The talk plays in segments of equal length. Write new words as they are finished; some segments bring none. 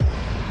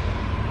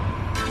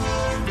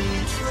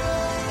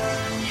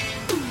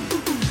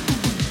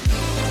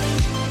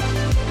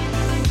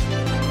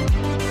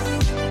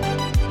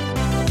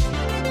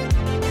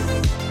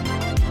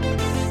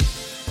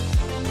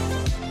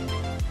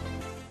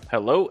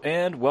Hello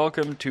and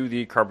welcome to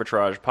the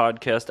Carbitrage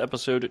Podcast,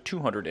 episode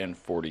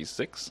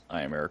 246.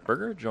 I am Eric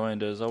Berger,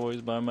 joined as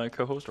always by my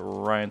co-host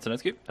Ryan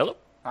Sinetsky. Hello.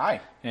 Hi.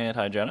 And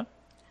hi, Jenna.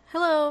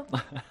 Hello.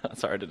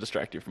 Sorry to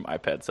distract you from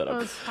iPad setup. That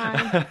was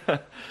fine.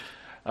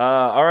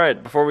 All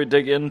right, before we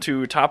dig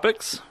into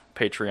topics,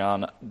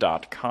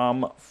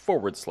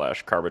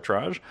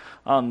 patreon.com/carbitrage.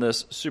 On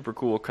this super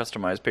cool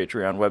customized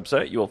Patreon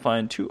website, you will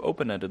find two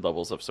open-ended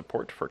levels of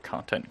support for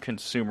content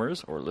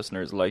consumers or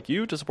listeners like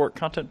you to support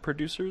content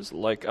producers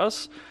like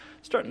us.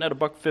 Starting at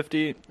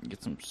 $1.50, you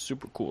get some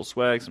super cool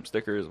swag, some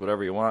stickers,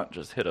 whatever you want.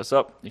 Just hit us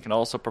up. You can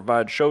also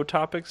provide show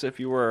topics if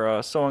you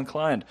are so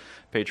inclined.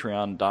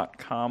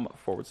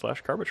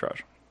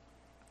 Patreon.com/carbitrage.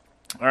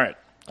 All right.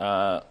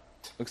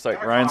 Looks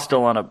like Ryan's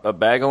still on a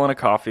bagel and a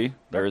coffee.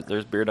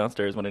 There's beer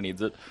downstairs when he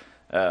needs it.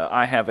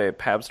 I have a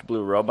Pabst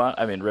Blue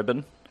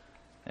Ribbon.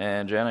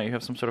 And Jana, you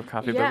have some sort of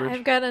coffee beverage? Yeah,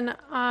 I've got an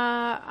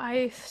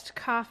iced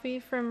coffee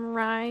from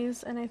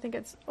Rise, and I think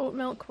it's oat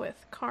milk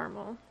with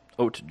caramel.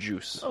 Oat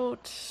juice.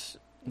 Oat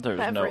There's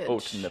beverage. no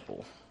oat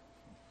nipple.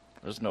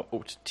 There's no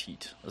oat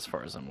teat, as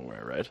far as I'm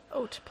aware, right?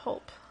 Oat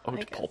pulp.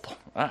 Oat pulp.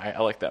 I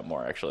like that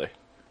more, actually.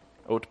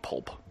 Oat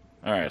pulp.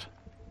 All right.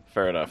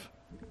 Fair enough.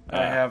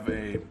 I have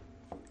a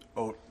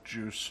oat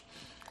juice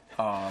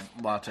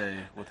latte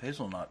with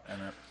hazelnut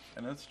in it,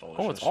 and it's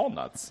delicious. Oh, it's all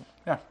nuts.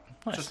 Yeah,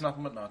 Nice. just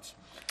nothing but nuts.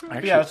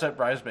 Actually- Yeah, it's at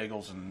Rise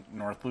Bagels in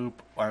North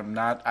Loop. I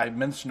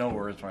mince no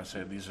words when I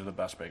say these are the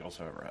best bagels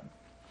I've ever had.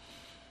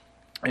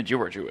 And you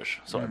were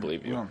Jewish, so I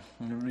believe you.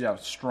 Yeah,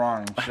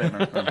 strong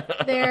statement.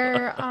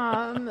 They're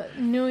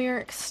New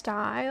York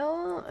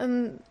style,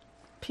 and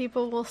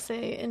people will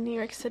say in New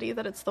York City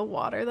that it's the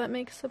water that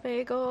makes the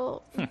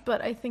bagel,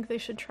 but I think they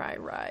should try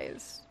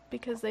Rise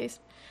because they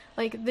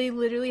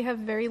literally have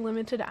very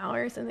limited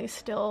hours and they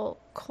still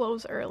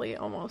close early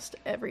almost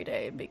every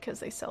day because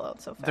they sell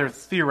out so fast. They're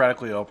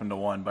theoretically open to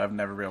one, but I've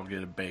never been able to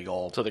get a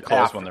bagel. So they close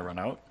after. when they run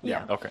out?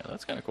 Yeah. Okay,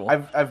 that's kind of cool.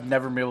 I've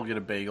never been able to get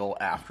a bagel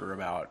after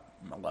about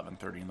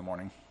 11:30 in the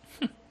morning.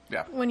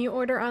 Yeah. When you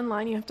order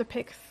online, you have to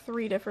pick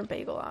 3 different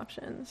bagel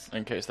options.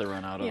 In case they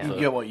run out of Yeah. the... You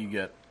get what you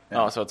get.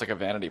 Oh, so it's like a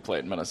vanity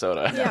plate in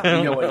Minnesota. Yeah.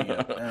 You get what you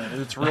get.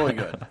 It's really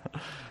good.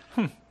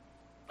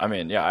 I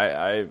mean,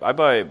 yeah, I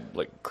buy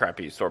like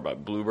crappy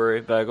store-bought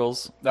blueberry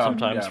bagels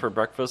sometimes yeah. for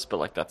breakfast, but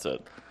like that's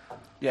it.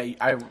 Yeah,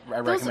 I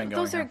recommend going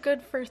Those are here.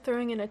 good for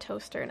throwing in a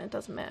toaster, and it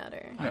doesn't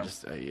matter. I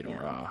eat them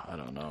Yeah. raw. I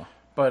don't know.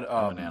 But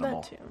I'm an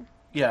animal. That too.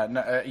 yeah,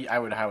 no, I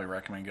would highly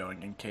recommend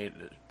going. And Kate,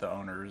 the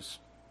owner's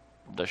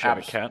Does she have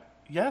a Abs- cat?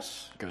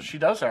 yes, Good. she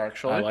does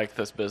actually. I like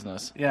this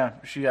business. Yeah,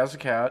 she has a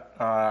cat.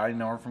 I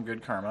know her from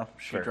Good Karma.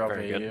 She Very- drove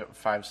very a good.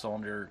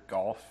 5-cylinder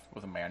Golf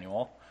with a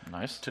manual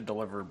Nice. to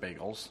deliver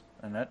bagels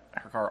in it.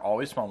 Her car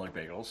always smelled like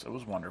bagels. It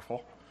was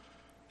wonderful.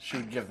 She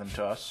would give them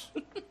to us.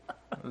 It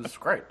was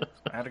great.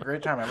 I had a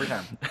great time every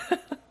time.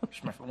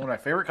 She's one of my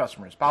favorite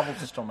customers.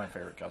 Bobbles is still my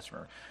favorite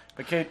customer.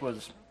 But Kate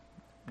was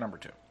number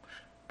 2.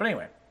 But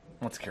anyway,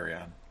 let's carry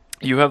on.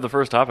 You have the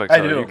first topic, I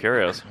so do. you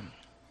carry us.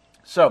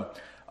 So,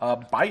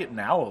 buy it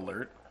now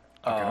alert.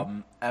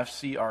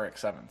 FC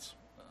RX-7s.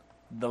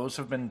 Those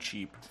have been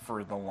cheap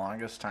for the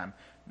longest time.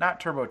 Not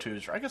Turbo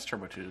 2s. I guess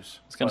Turbo 2s.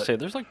 I was gonna say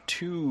there's like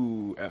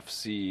 2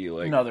 FC.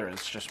 Like No, there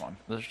is just one.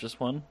 there's just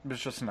one.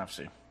 It's just an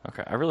FC.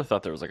 Okay, I really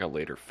thought there was like a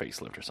later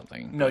facelift or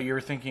something. No,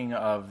 you're thinking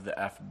of the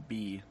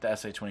FB, the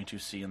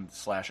SA22C and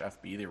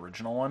 /FB, the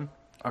original one,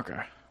 Okay.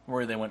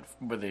 where they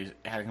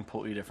had a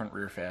completely different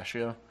rear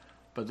fascia.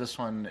 But this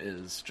one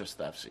is just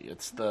the FC.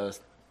 It's the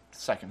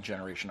second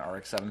generation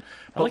RX-7.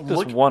 I like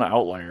this one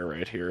outlier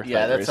right here.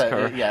 Yeah, that that's race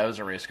car. yeah, it was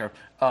a race car.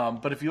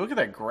 But if you look at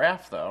that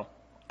graph, though,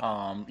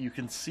 you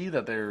can see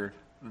that they're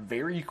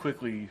very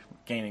quickly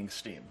gaining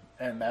steam,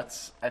 and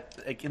that's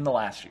in the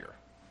last year.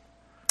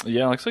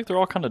 Yeah, it looks like they're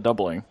all kind of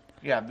doubling.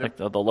 Yeah, Like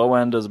the low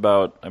end is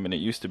about. I mean, it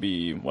used to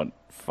be what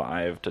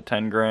 5 to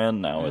 10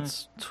 grand. Now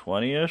it's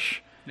 20ish.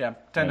 yeah,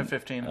 10 and, to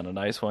 15. And a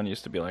nice one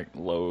used to be like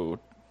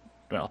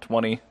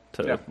 20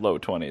 to Yeah. low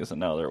 20s, and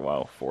now they're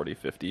 40,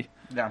 50.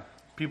 Yeah,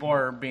 people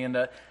are being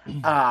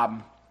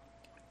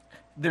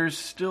there's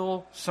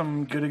still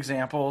some good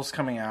examples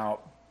coming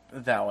out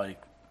that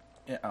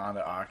on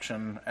the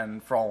auction,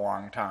 and for a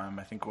long time,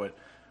 I think what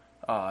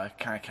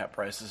kind of kept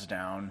prices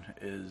down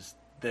is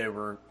they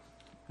were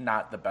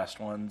not the best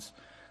ones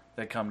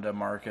that come to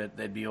market.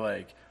 They'd be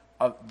like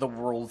the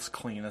world's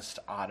cleanest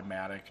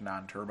automatic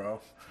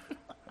non-turbo.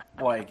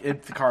 The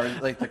car,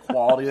 like the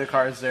quality of the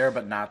car is there,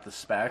 but not the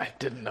spec.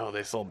 Didn't know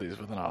they sold these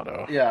with an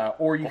auto. Yeah,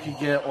 or you could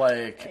get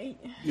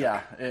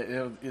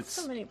it's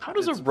So many How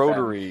does a It's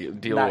rotary bad.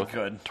 deal Not with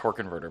good. torque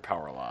converter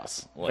power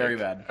loss? Very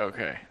bad.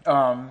 Okay.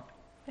 I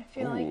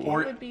feel like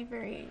Or- it would be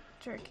very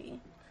jerky.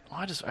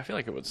 Well, I feel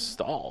like it would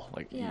stall.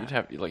 Like Yeah. you'd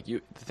have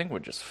the thing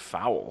would just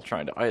foul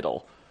trying to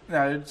idle.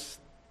 No,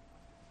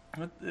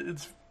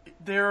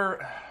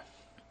 they're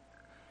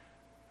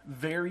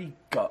very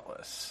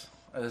gutless,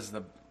 is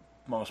the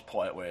most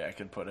polite way I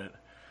could put it.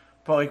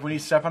 But like when you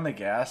step on the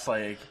gas,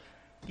 like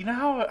you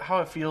know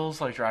how it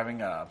feels like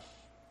driving a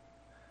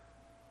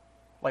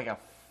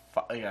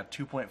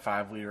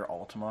 2.5 liter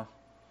Altima.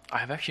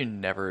 I've actually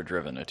never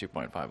driven a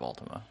 2.5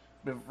 Altima.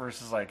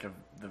 versus like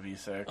the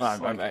V6.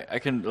 I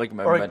can like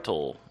my or, like,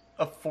 mental.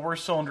 a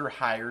 4-cylinder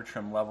higher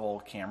trim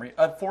level Camry,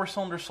 a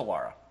 4-cylinder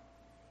Solara.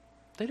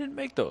 They didn't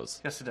make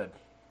those. Yes, it did.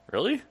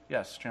 Really?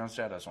 Yes, John's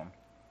dad has one.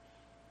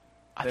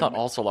 I thought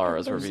all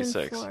Solaras were Those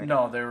in V6. Florida.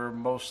 No, they were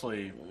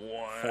mostly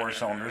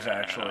 4-cylinders,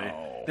 actually.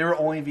 They were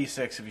only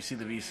V6 if you see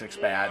the V6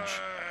 badge.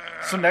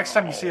 So next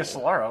time you see a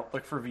Solara,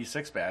 look for a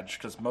V6 badge,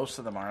 because most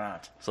of them are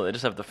not. So they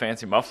just have the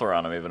fancy muffler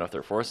on them, even if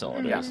they're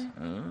 4-cylinders.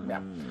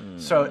 Yeah.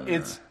 So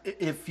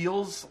it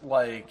feels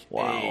like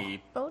Wow.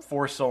 a Both?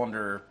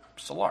 4-cylinder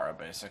Solara,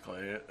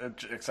 basically,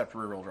 except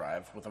rear-wheel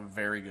drive with a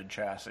very good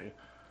chassis.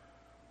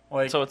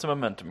 Like, So it's a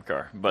momentum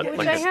car, but yeah, Which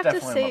like I it's have to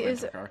definitely a say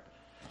is momentum car.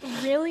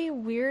 really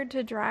weird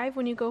to drive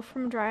when you go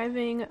from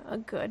driving a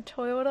good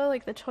Toyota,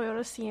 like the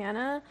Toyota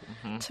Sienna,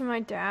 to my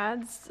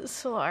dad's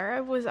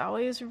Solara was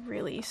always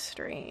really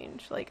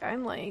strange. Like,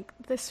 I'm like,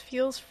 this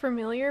feels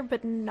familiar,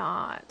 but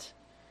not.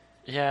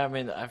 Yeah, I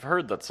mean, I've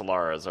heard that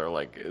Solaras are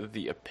like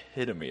the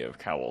epitome of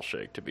cowl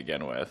shake to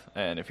begin with,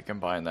 and if you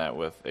combine that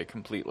with a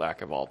complete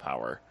lack of all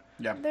power,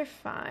 Yeah. They're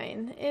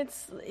fine.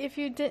 It's if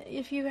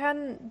you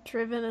hadn't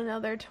driven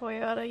another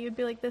Toyota, you'd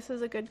be like, this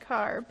is a good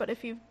car. But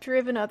if you've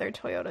driven other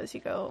Toyotas, you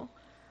go,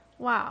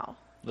 wow,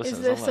 This is is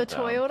a this a letdown.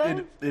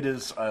 Toyota? It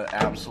is an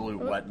absolute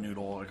wet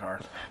noodle of a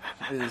car.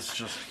 It is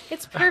just...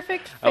 It's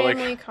perfect I like-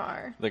 family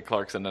car. the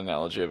Clarkson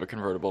analogy of a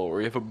convertible, where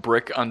you have a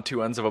brick on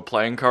two ends of a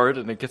playing card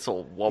and it gets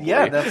all wobbly.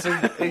 Yeah, that's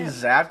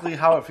exactly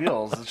how it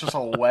feels. It's just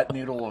a wet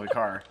noodle of a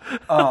car.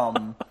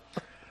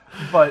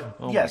 But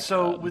yeah, my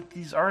so God. with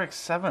these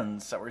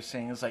RX-7s that we're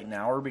seeing is like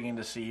now we're beginning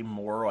to see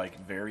more like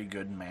very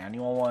good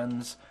manual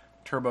ones,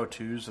 Turbo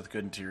 2s with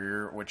good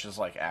interior, which is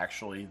like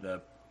actually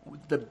the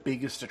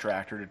biggest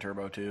attractor to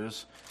Turbo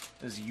 2s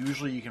is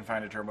usually you can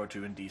find a Turbo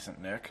 2 in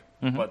decent nick,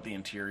 but the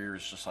interior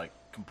is just like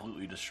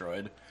completely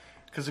destroyed.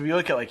 Because if you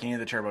look at like any of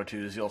the Turbo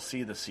 2s, you'll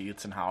see the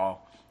seats and how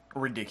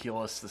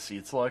ridiculous the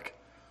seats look.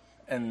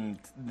 And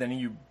then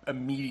you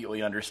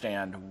immediately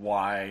understand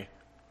why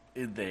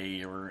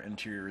their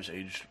interiors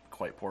aged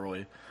quite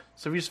poorly.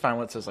 So if you just find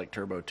what says like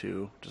Turbo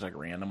 2, just like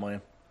randomly,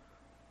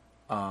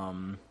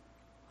 and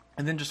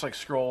then just like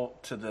scroll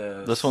to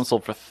the... This one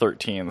sold for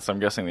 13, so I'm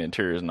guessing the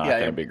interior is not Yeah,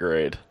 going to yeah. be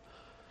great.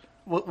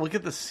 Look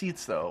at the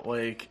seats though.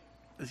 Like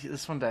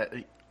this one that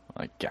it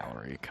Like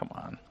gallery, come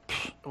on.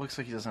 looks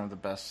like he doesn't have the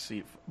best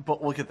seat.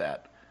 But look at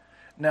that.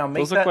 Now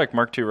make Those that look like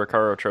Mark II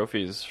Recaro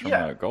trophies from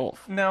a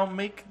Golf. Now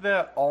make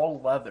that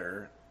all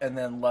leather, and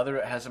then leather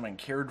that hasn't been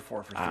cared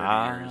for 30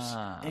 years,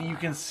 and you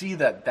can see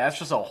that that's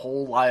just a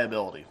whole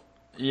liability.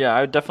 Yeah,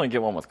 I would definitely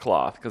get one with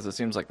cloth, because it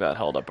seems like that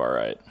held up all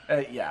right.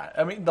 Yeah,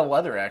 I mean the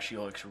leather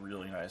actually looks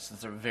really nice.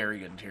 It's a very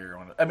good interior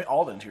one. I mean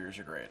all the interiors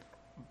are great,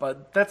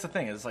 but that's the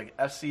thing is like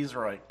FCs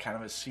are like kind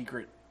of a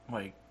secret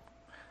like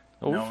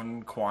Oof.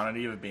 known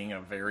quantity of being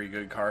a very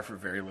good car for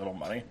very little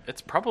money.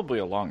 It's probably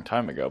a long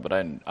time ago, but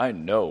I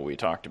know we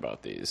talked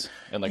about these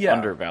in like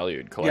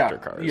undervalued collector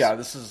cars. Yeah,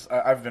 this is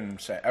I've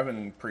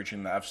been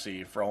preaching the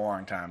FC for a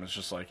long time. It's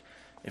just like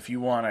if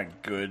you want a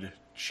good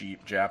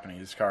cheap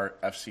Japanese car,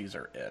 FCs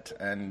are it,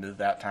 and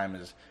that time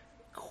is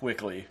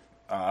quickly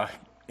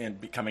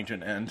coming to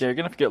an end. Yeah, you're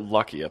gonna have to get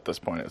lucky at this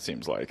point. It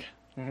seems like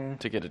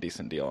to get a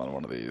decent deal on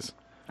one of these.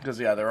 Because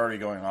they're already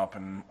going up,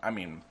 and I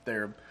mean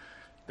they're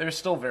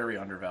still very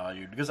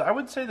undervalued. Because I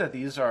would say that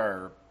these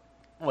are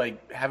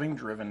like having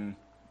driven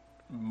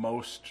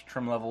most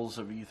trim levels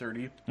of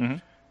E30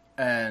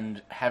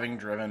 and having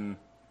driven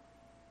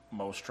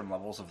most trim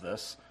levels of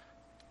this,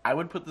 I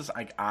would put this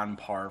like on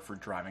par for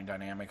driving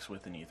dynamics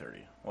with an E30.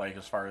 Like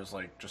as far as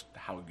like just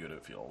how good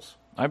it feels.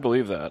 I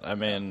believe that. I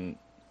mean,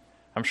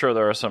 I'm sure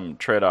there are some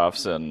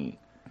trade-offs in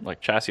like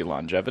chassis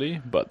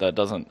longevity, but that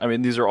doesn't. I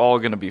mean, these are all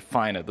going to be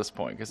fine at this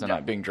point because they're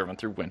not being driven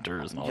through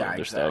winters and all that Yeah,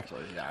 other exactly.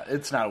 stuff. Yeah,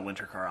 it's not a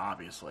winter car,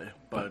 obviously,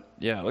 but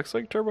Yeah, it looks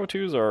like Turbo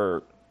 2s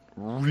are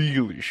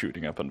really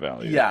shooting up in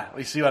value. yeah,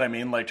 you see what I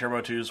mean? Like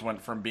Turbo 2s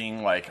went from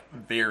being like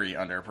very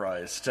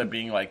underpriced to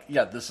being like,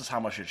 yeah, this is how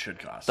much it should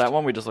cost. That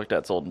one we just looked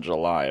at sold in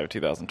July of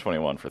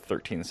 2021 for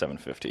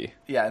 $13,750.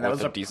 Yeah, and that with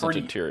was a decent pretty,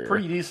 interior.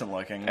 pretty decent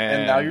looking. And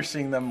And now you're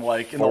seeing them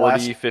like in 40, the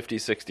last 50,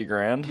 60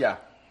 grand. Yeah.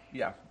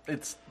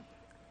 It's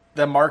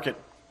the market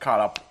caught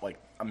up like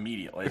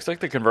immediately. Looks like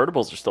the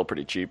convertibles are still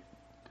pretty cheap.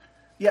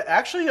 Yeah,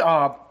 actually,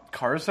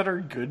 cars that are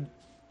good,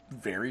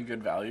 very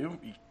good value,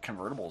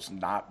 convertibles,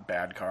 not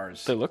bad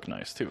cars. They look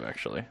nice too,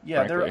 actually.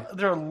 Yeah, frankly.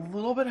 they're a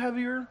little bit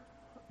heavier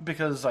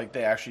because like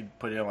they actually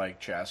put in like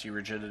chassis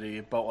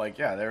rigidity, but like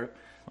yeah,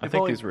 I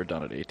think these were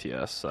done at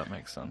ATS, so that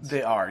makes sense.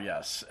 They are,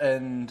 yes.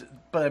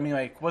 But I mean,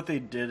 like, what they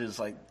did is,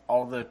 like,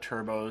 all the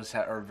turbos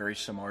are very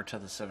similar to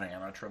the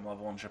Savannah trim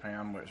level in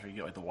Japan, where you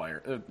get, like, the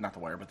wire, not the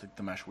wire, but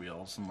the mesh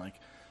wheels and, like,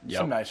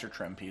 some nicer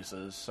trim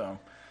pieces. So,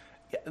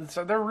 yeah,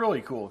 so they're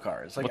really cool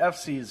cars. Like,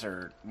 FCs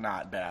are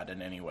not bad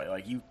in any way.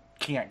 Like, you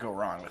can't go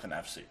wrong with an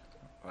FC.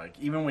 Like,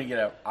 even when you get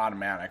an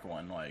automatic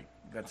one, like,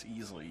 that's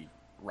easily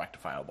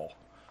rectifiable.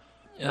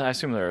 Yeah, I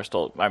assume there are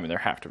still. I mean, there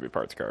have to be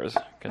parts cars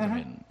because I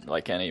mean,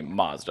 like any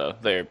Mazda,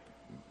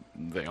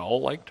 they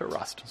all like to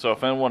rust. So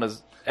if anyone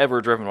has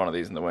ever driven one of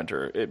these in the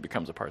winter, it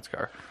becomes a parts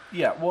car.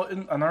 Yeah, well,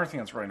 and another thing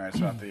that's really nice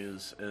about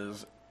these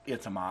is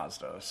it's a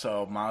Mazda.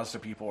 So Mazda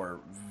people are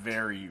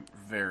very,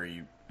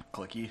 very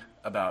cliquey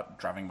about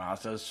driving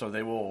Mazdas, so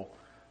they will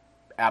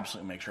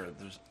absolutely make sure that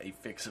there's a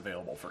fix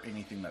available for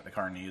anything that the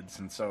car needs.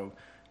 And so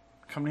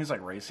companies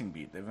like Racing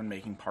Beat, they've been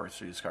making parts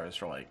for these cars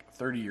for like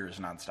 30 years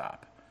nonstop.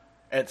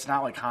 It's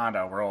not like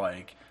Honda where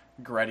like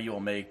Greddy will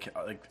make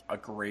like a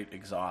great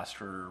exhaust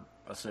for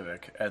a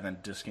Civic and then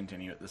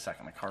discontinue it the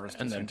second the car is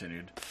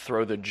discontinued.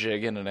 Throw the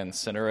jig in an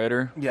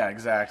incinerator. Yeah,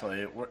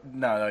 exactly.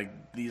 No, like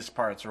these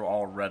parts are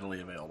all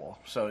readily available.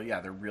 So yeah,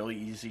 they're really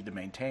easy to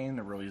maintain.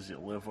 They're really easy to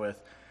live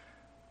with.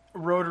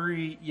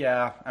 Rotary,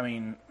 yeah, I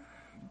mean,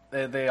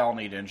 they all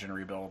need engine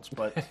rebuilds,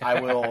 but I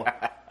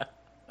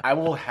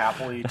will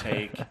happily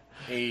take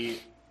a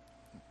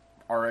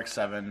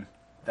RX-7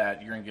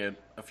 that you're gonna get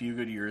a few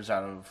good years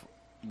out of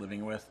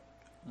living with,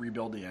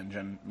 rebuild the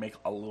engine, make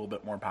a little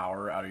bit more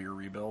power out of your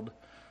rebuild,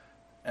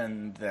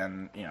 and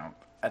then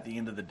at the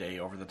end of the day,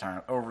 over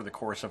the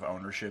course of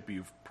ownership,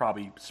 you've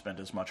probably spent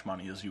as much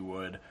money as you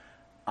would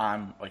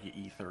on like an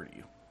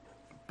E30.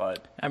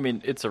 But I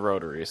mean, it's a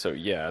rotary, so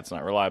yeah, it's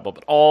not reliable,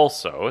 but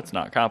also it's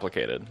not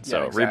complicated. So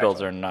Yeah, exactly.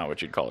 rebuilds are not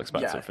what you'd call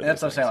expensive yeah, for and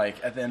these that's what I'm saying.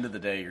 things. Like at the end of the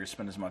day, you're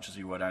spend as much as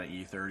you would on an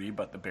E30,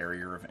 but the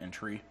barrier of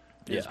entry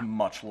is Yeah.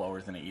 much lower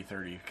than an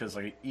E30 because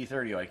like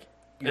E30, like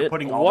you're It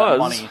putting all was. that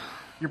money.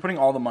 You're putting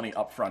all the money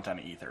up front on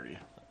an E30.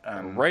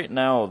 Right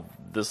now,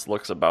 this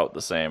looks about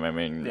the same. I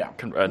mean, Yeah.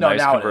 a No, nice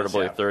now it is,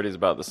 convertible yeah. E30 is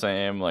about the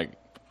same. Like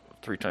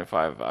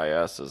 325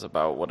 IS is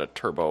about what a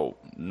Turbo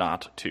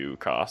Not 2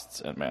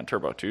 costs, and man,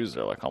 Turbo 2s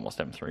are like almost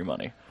M3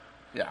 money.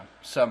 Yeah,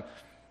 so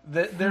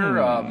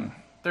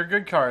they're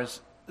good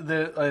cars.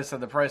 Like I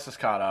said, the price is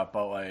caught up,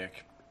 but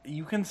like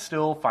you can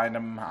still find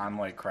them on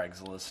like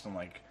Craigslist and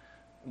like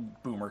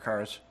boomer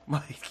cars,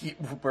 like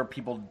where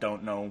people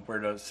don't know where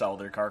to sell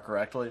their car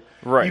correctly.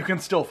 Right. You can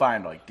still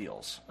find like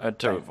deals. To the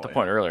thankfully.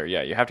 point earlier,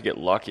 yeah, you have to get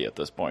lucky at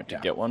this point to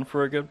Yeah. get one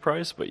for a good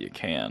price, but you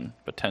can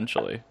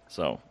potentially.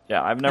 So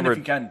yeah, I've And never if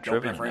you can, don't be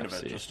driven afraid an of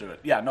it. FC. Just do it.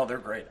 Yeah, no, they're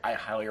great. I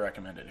highly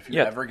recommend it if you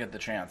Yeah. ever get the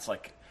chance.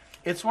 Like,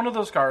 it's one of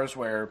those cars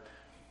where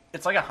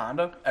it's like a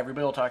Honda.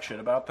 Everybody will talk shit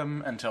about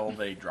them until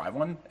they drive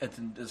one.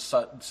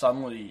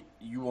 Suddenly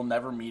you will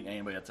never meet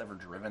anybody that's ever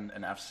driven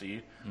an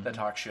FC that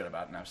talks shit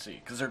about an FC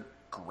because they're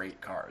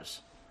great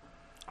cars.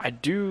 I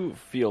do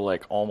feel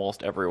like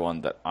almost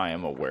everyone that I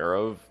am aware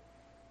of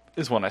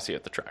is one I see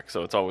at the track.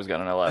 So it's always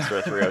got an LS or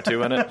a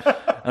 302 in it.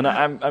 And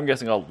I'm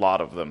guessing a lot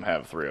of them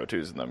have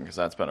 302s in them because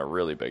that's been a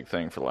really big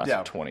thing for the last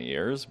Yeah. 20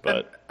 years.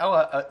 But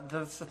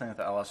That's the thing with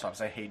the LS swaps.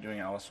 I hate doing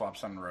LS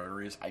swaps on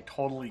rotaries. I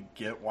totally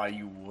get why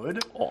you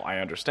would. well, I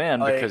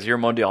understand Like- because your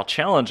Mondial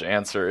Challenge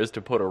answer is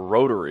to put a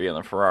rotary in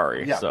the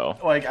Ferrari. Yeah, So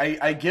like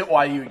I get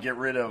why you would get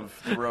rid of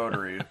the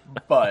rotary,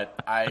 but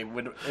I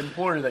would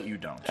implore that you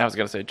don't. I was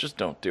going to say, just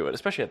don't do it,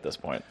 especially at this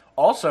point.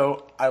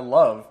 Also, I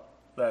love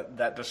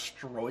that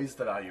destroys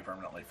the value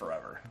permanently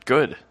forever.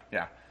 Good.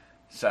 Yeah.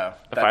 So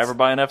If I ever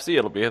buy an FC,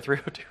 it'll be a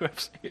 302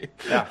 FC.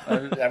 yeah,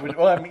 I would.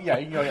 Well, I mean, yeah,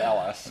 you can go get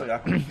LS. So yeah.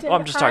 Well,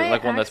 I'm just talking Did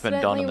like one that's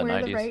been done in the accidentally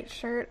wear 90s. the right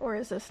shirt, or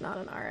is this not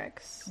an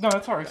RX? No,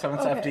 that's RX-7.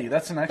 It's Okay. FD.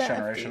 That's the next The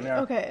generation. FD.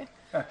 Yeah. Okay.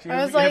 Yeah, so I was you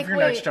have like, your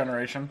wait. next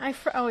generation. I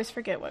always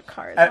forget what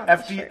car is on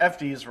this shirt.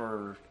 FDs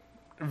were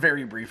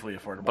very briefly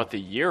affordable. But the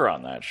year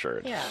on that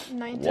shirt Yeah,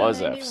 was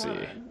 1991.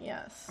 FC.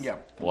 Yes. yeah,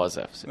 Was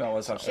FC. that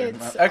was FD.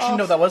 It's Actually,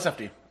 no, also- that was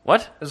FD. It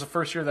What? was the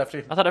first year of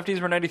FD. I thought FDs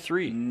were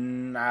 93.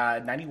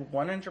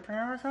 91 in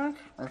Japan, I think.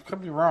 I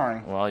could be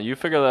wrong. Well, you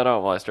figure that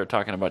out while I start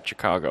talking about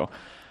Chicago.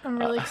 I'm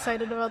really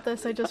excited about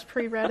this. I just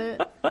pre-read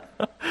it.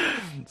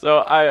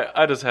 So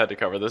I just had to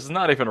cover this. It's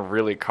not even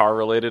really car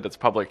related, it's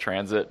public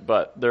transit,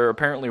 but there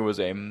apparently was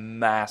a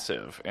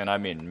massive, and I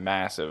mean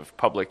massive,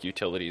 public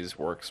utilities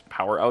works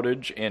power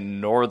outage in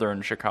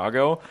northern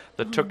Chicago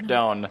that took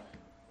down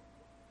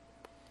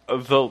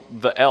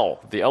the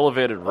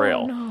elevated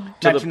rail. no.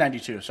 to the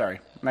 1992, sorry.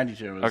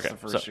 92 was Okay, the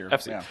first so year.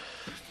 FC.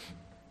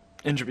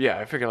 Yeah. Yeah,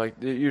 I figure like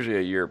usually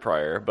a year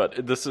prior,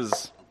 but this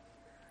is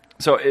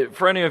so.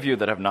 For any of you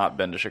that have not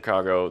been to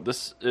Chicago,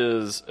 this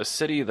is a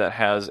city that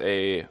has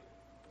a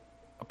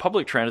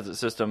public transit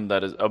system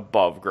that is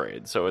above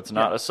grade. So it's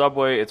not Yeah. a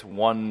subway; it's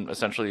one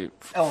essentially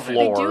Elevated.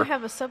 They floor. do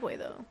have a subway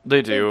though.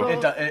 They do.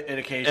 both- It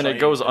occasionally... And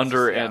it goes it's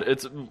under, just- yeah. and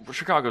it's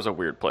Chicago's a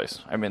weird place.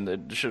 I mean, they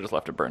should have just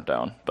left it burnt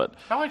down, but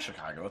I like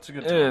Chicago. It's a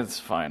good time. it's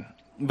fine.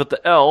 But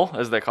the L,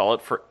 as they call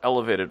it, for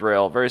elevated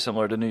rail, very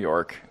similar to New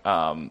York,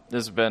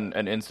 has been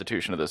an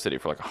institution of the city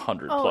for like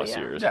 100 Oh, plus yeah.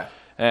 years. Yeah.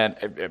 And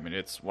I mean,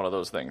 it's one of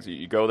those things.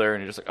 You go there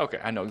and you're just like, okay,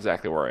 I know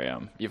exactly where I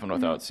am, even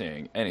without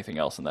seeing anything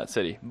else in that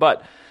city.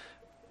 But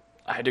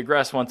I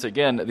digress once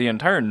again. The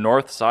entire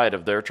north side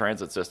of their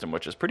transit system,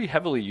 which is pretty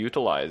heavily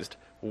utilized,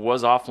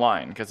 was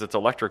offline because it's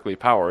electrically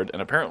powered,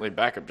 and apparently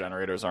backup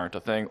generators aren't a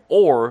thing,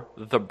 or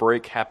the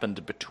break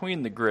happened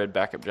between the grid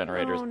backup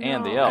generators Oh,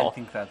 and the no. L. I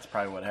think that's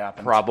probably what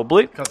happened.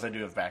 Probably. Because they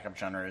do have backup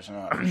generators, I'm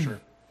not for sure.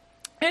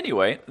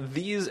 Anyway,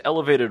 these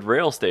elevated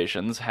rail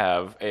stations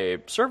have a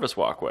service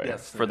walkway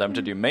Yes, they for them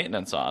to do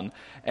maintenance on.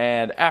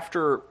 And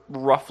after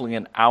roughly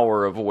an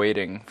hour of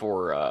waiting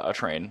for a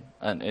train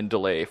in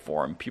delay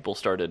form, people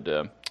started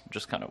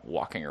just kind of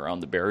walking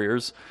around the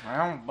barriers I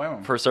don't blame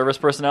them. for service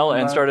personnel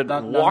and started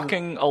none of-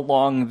 walking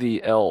along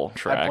the L I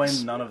tracks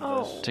blame none of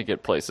Oh. this. to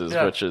get places,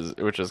 Yeah. which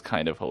is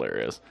kind of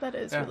hilarious. That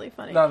is Yeah. really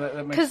funny. No, that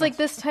makes Because like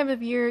sense. this time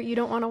of year, you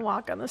don't want to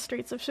walk on the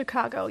streets of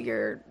Chicago.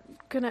 You're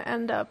gonna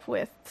end up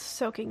with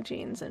soaking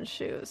jeans and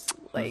shoes.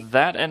 Like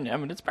That, and I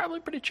mean, it's probably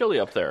pretty chilly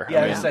up there.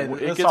 Yeah, I mean, I say, it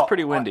this gets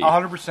pretty windy.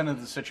 100% of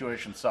the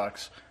situation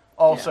sucks.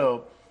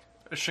 Also,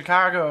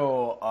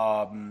 Chicago,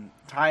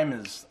 time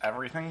is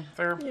everything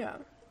there. yeah.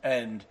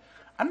 And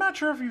I'm not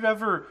sure if you've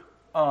ever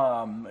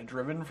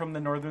driven from the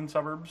northern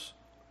suburbs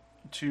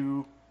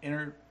to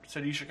inner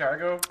city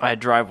Chicago. I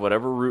drive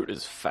whatever route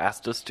is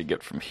fastest to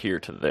get from here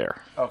to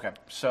there. Okay,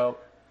 so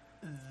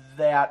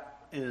that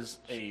is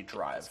a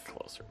drive.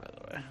 Closer, by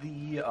the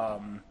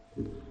way.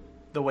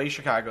 The way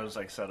Chicago's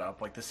like set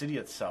up, like the city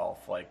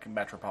itself, like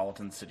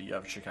metropolitan city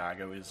of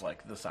Chicago, is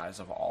like the size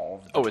of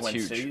all of the Oh, it's Twin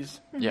huge. Cities.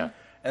 Yeah.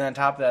 And on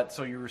top of that,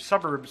 so your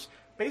suburbs,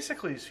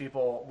 basically, these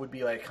people would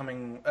be like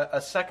coming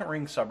a second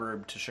ring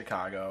suburb to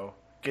Chicago,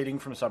 getting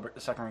from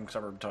second ring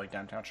suburb to like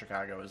downtown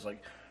Chicago is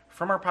like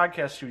from our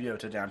podcast studio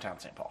to downtown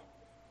St. Paul.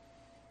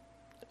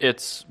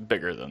 It's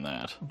bigger than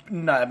that.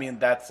 No, I mean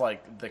that's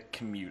like the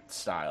commute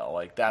style.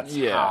 Like that's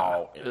Yeah.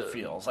 how it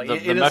feels. Like the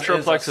it is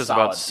Metroplex is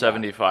solid, about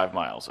 75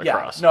 miles Yeah,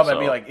 across. no, but I so-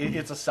 mean like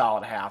it's a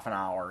solid half an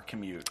hour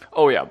commute.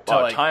 Oh, yeah. to,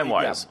 like,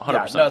 Time-wise, yeah, 100%.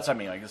 Yeah, that's what I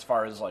mean. Like as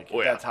far as like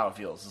Oh, yeah. that's how it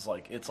feels.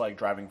 It's like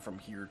driving from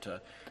here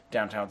to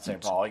downtown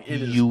St. Paul. Like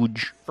it is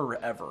huge.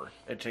 forever.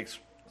 It takes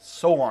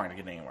so long to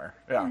get anywhere.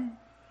 Yeah.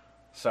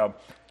 So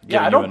yeah, Giving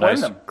I you don't a blame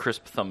nice them.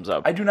 crisp thumbs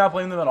up. I do not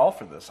blame them at all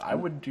for this. I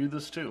would do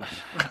this too.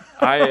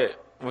 I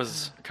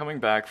was coming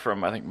back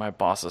from, I think, my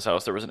boss's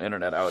house. There was an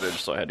internet outage,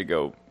 so I had to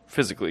go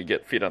physically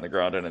get feet on the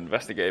ground and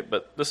investigate.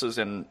 But this is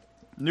in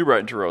New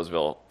Brighton to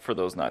Roseville. For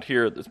those not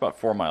here, it's about a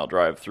 4-mile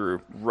drive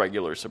through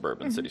regular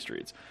suburban city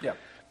streets. Yeah.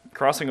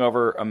 Crossing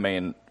over a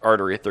main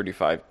artery,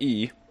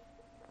 35E,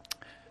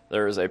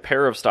 there is a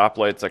pair of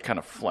stoplights that kind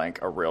of flank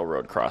a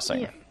railroad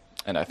crossing. Yeah.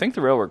 And I think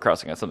the railroad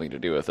crossing has something to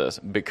do with this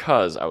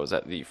because I was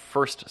at the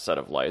first set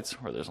of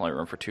lights where there's only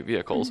room for 2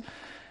 vehicles.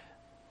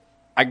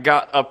 I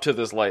got up to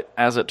this light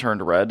as it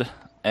turned red,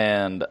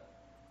 and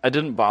I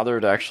didn't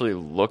bother to actually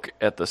look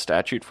at the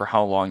statute for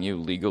how long you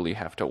legally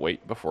have to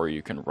wait before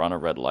you can run a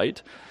red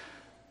light.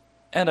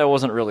 And I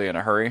wasn't really in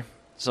a hurry,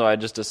 so I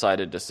just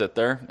decided to sit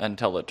there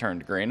until it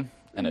turned green,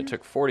 and it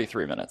took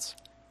 43 minutes.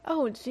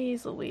 Oh,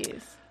 geez,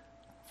 Louise.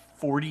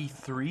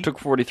 43. It took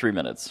 43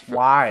 minutes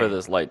Why? for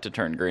this light to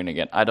turn green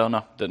again. I don't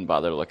know. Didn't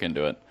bother to look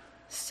into it.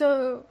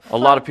 So A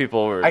lot of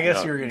people were I guess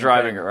you know, you're getting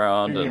driving paid.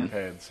 around, You're and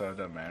getting paid, so it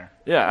doesn't matter.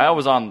 yeah, I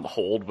was on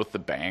hold with the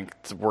bank,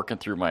 working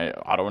through my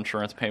auto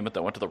insurance payment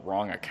that went to the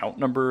wrong account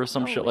number or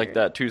some shit like weird.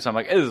 that too. So I'm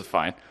like, this is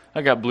fine.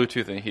 I got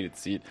Bluetooth and a heated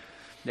seat.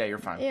 Yeah, you're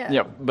fine. yeah.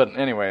 Yeah, but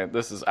anyway,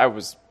 I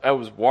was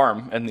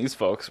warm, and these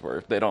folks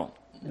they don't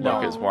look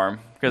No. as warm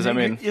because I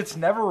mean, it's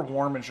never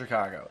warm in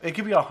Chicago. It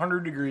could be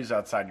 100 degrees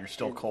outside and you're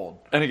still cold.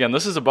 and again,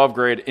 this is above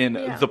grade in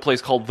Yeah. the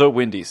place called the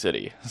Windy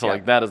City. So Yeah.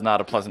 like that is not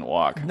a pleasant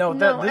walk. No,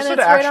 No, this and would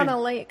it's right actually, on a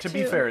lake, to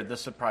be too. fair,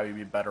 this would probably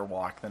be a better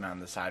walk than on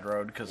the side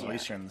road because at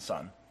least you're in the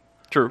sun.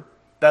 True.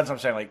 That's what I'm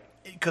saying. Like,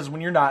 because when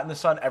you're not in the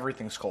sun,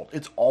 everything's cold.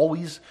 It's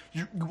always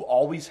you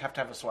always have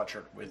to have a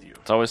sweatshirt with you.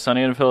 It's always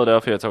sunny in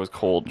Philadelphia. It's always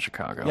cold in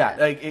Chicago. Yeah,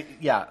 like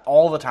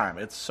all the time.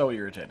 It's so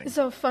irritating.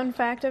 So, fun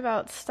fact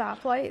about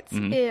stoplights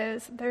Mm-hmm.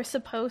 is they're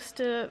supposed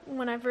to,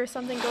 whenever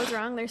something goes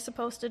wrong, they're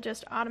supposed to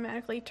just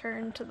automatically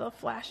turn to the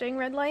flashing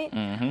red light.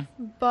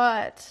 Mm-hmm.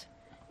 But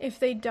if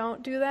they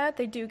don't do that,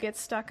 they do get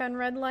stuck on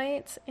red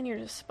lights, and you're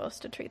just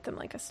supposed to treat them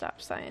like a stop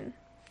sign.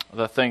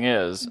 The thing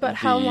is, But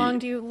how the- long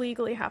do you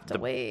legally have to the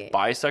wait?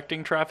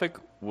 bisecting traffic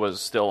was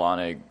still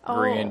on a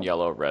green, Oh.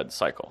 yellow, red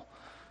cycle.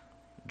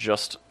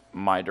 Just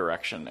my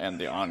direction and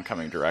the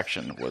oncoming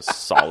direction was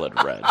solid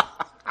red.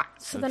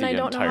 So then the I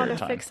don't know how entire to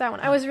time. fix that one.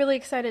 I was really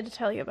excited to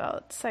tell you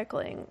about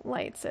cycling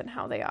lights and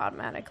how they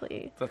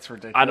automatically. That's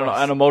ridiculous. I don't know.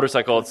 On a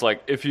motorcycle, it's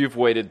like if you've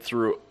waited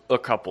through a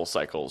couple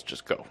cycles,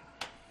 just go.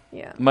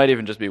 Yeah. Might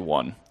even just be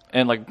one.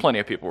 And like plenty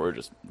of people were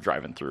just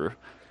driving through.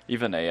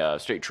 Even a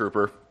state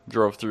trooper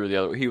drove through the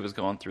other. He was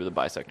going through the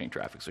bisecting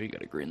traffic, so he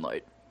got a green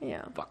light.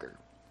 Yeah. Fucker.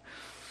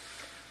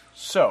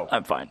 So,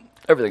 I'm fine.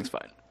 Everything's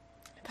fine.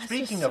 That's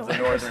speaking just of so the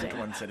northern interesting.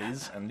 Twin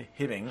Cities and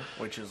Hibbing,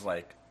 which is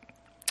like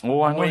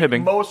Oh, I know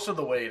Hibbing. most of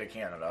the way to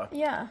Canada.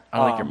 Yeah. I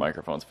like your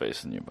microphone's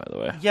facing you, by the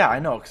way. Yeah, I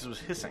know because it was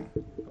hissing.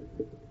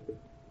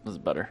 This is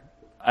better.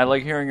 I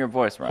like hearing your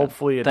voice, Ryan.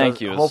 Hopefully, it Thank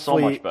does, you. It's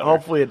Hopefully, so much better.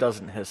 hopefully it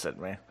doesn't hiss at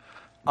me.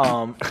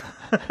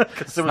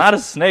 'Cause it was, Not a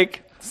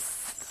snake.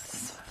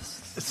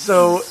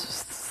 so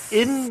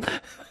in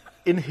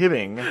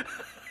Hibbing,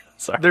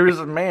 Sorry. there is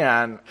a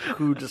man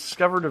who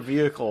discovered a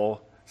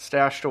vehicle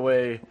stashed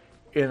away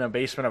in a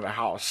basement of a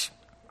house.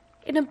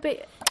 In a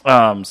bit.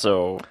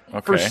 So,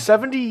 okay. For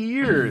 70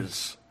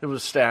 years, it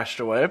was stashed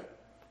away.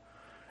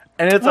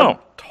 And it's Oh. a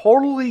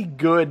totally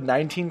good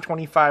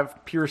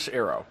 1925 Pierce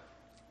Arrow.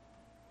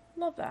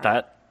 Love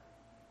that.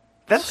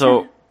 That's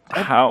So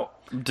how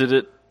did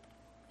it?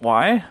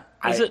 Why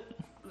is it?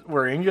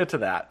 We're going to get to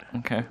that.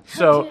 Okay.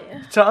 So, did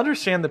you- to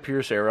understand the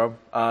Pierce Arrow,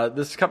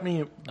 this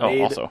company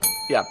made... also.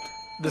 Yeah.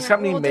 This Yeah,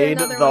 company we'll do made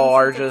another the one since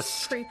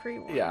largest... it's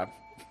pre-war. Yeah.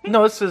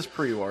 No, it says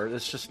pre-war.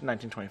 It's just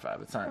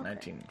 1925. It's not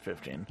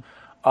 1915.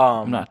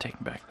 I'm not taking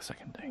back the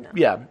second thing.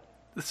 Yeah.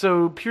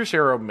 So Pierce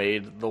Arrow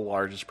made the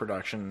largest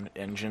production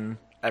engine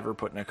ever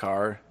put in a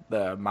car.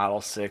 The Model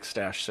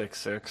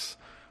 6-66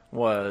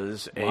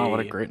 was Wow, what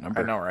a great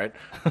number. I know, right?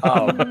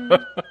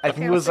 I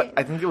think it was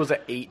an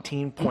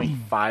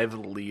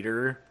 18.5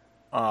 liter,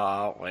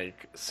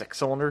 like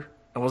 6-cylinder.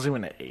 It wasn't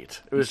even an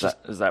 8. It was just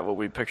Is that what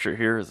we picture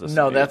here? Is this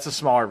no. an That's a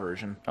smaller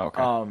version.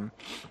 Okay.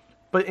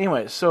 But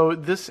anyway, so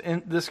this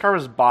car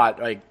was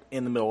bought like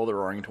in the middle of the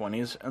Roaring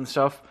 '20s and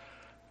stuff.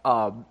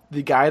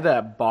 The guy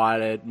that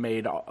bought it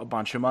made a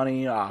bunch of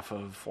money off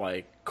of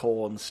like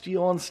coal and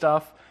steel and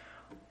stuff,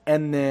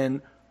 and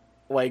then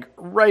like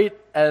right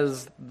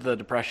as the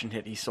Depression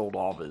hit, he sold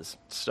all of his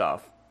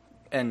stuff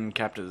and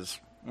kept his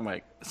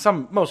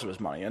most of his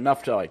money,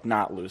 enough to like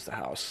not lose the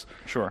house.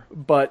 Sure.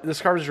 But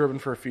this car was driven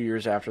for a few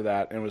years after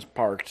that and was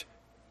parked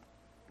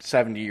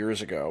 70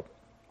 years ago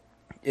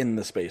in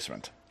this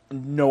basement.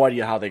 No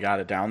idea how they got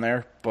it down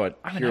there, but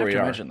I here we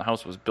are. imagine the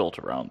house was built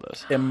around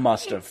this. It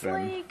must have It's been.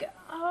 like,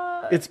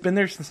 It's been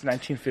there since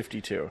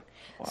 1952.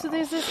 so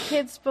there's this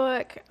kid's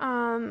book.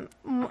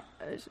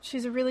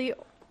 She's a really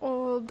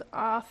old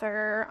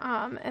author,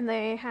 and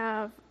they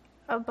have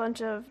a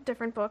bunch of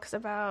different books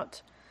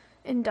about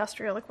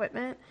industrial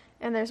equipment.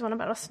 And there's one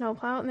about a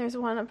snowplow, and there's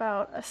one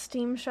about a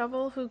steam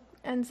shovel who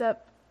ends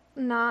up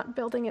not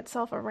building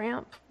itself a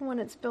ramp when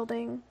it's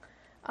building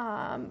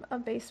a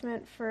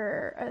basement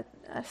for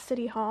a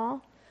city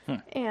hall.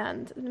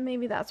 And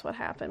maybe that's what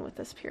happened with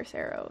this Pierce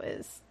Arrow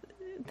is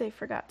they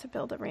forgot to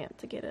build a ramp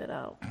to get it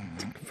out.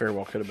 Very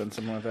well could have been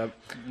something like that.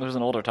 There's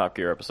an older Top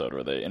Gear episode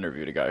where they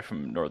interviewed a guy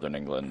from Northern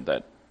England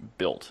that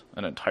built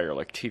an entire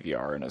like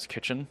TVR in his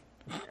kitchen.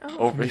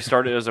 He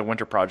started as a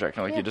winter project,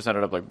 and he just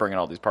ended up like bringing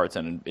all these parts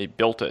in, and he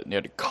built it, and he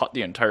had to cut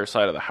the entire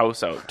side of the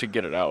house out to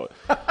get it out.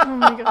 Oh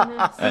my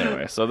goodness.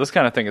 Anyway, so this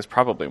kind of thing is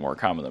probably more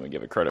common than we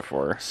give it credit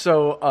for.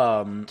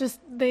 So,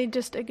 They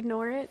just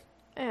ignore it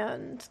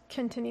and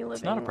continue living.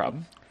 It's not a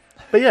problem.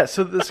 but yeah,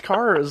 so this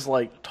car is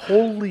like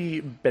totally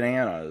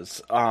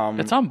bananas.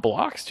 It's on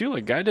blocks too.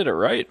 Like guy did it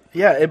right.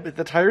 Yeah,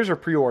 the tires are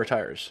pre-war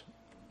tires.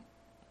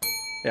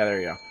 Yeah,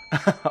 there you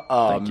go.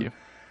 Thank you.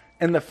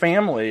 And the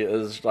family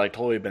is like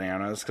totally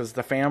bananas because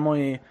the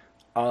family,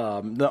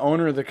 the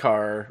owner of the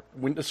car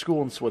went to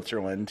school in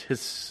Switzerland. His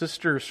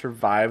sister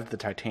survived the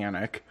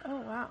Titanic.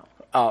 Oh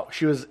wow.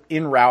 She was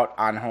en route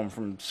on home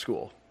from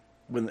school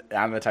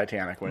on the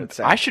Titanic when it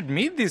sank. I should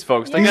meet these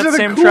folks. They These got are the the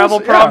same coolest- travel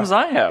yeah. problems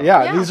I have.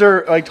 Yeah, these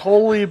are like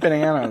totally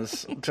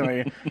bananas to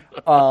me.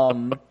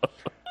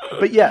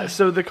 But yeah,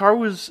 so the car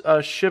was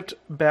shipped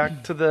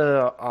back to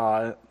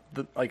the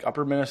like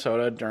upper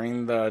Minnesota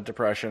during the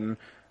Depression,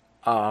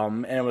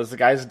 and it was the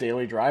guy's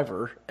daily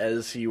driver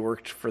as he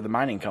worked for the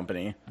mining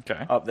company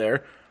Okay. up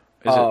there.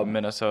 Is it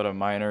Minnesota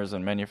Miners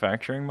and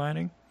Manufacturing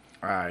Mining?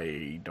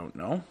 I don't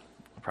know.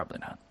 Probably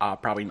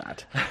not. Probably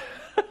not.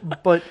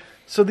 But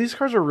so these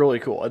cars are really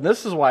cool, and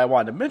this is why I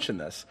wanted to mention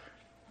this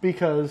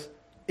because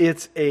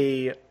it's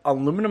a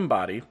aluminum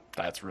body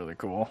That's really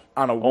cool.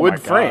 on a Oh wood my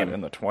God, frame.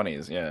 in the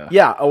 20s, yeah.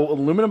 Yeah, a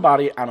aluminum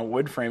body on a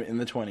wood frame in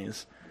the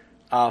 20s.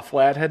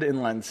 Flathead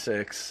inline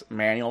 6,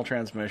 manual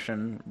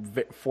transmission,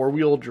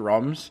 4-wheel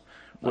drums,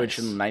 which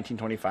in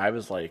 1925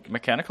 is like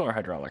Mechanical or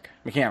hydraulic?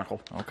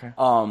 mechanical. Okay.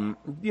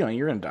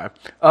 You're gonna die.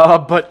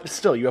 But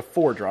still, you have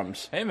 4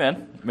 drums. Hey,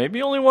 man,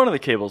 maybe only one of the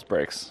cables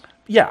breaks.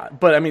 Yeah,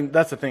 but I mean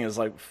that's the thing is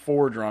like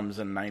 4 drums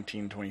in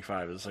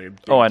 1925 is like a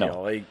big I know.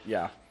 deal. Like,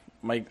 yeah,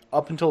 like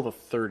up until the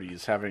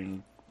 30s,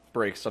 having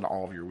brakes on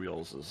all of your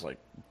wheels is like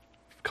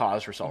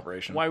cause for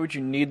celebration. Why would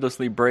you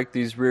needlessly break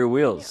these rear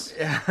wheels?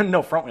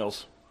 No, front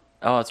wheels.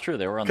 Oh, that's true.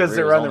 They were on the rears Because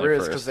they were on the only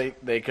rears first. because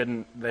they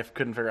couldn't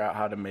figure out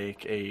how to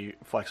make a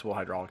flexible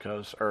hydraulic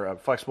hose or a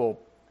flexible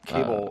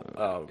cable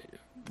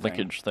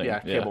linkage thing. Yeah,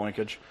 cable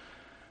linkage.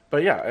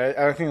 But yeah,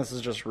 I think this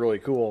is just really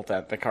cool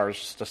that the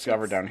car's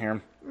discovered down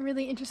here.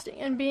 Really interesting.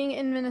 And being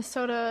in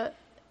Minnesota,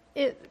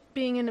 it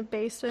being in a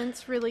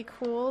basement's really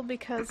cool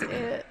because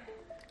it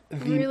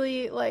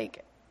really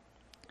like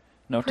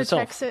Note to self.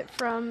 protects it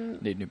from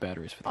Need new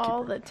batteries for the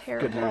all keyboard. the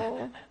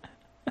terrible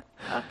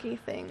ucky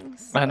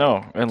things. I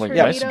know. And like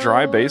nice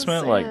dry Tornadoes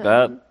basement like and-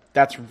 that.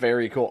 That's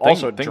very cool.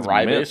 Also, things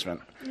dry mint.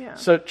 basement. Yeah.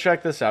 So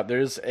check this out.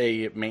 There's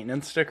a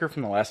maintenance sticker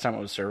from the last time it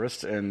was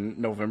serviced in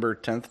November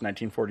 10th,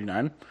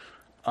 1949.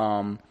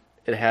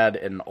 It had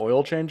an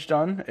oil change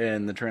done,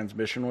 and the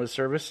transmission was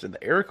serviced, and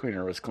the air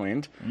cleaner was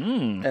cleaned,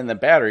 and the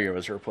battery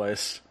was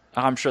replaced.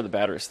 I'm sure the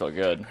battery's still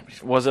good.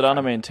 Was it on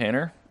a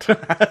maintainer?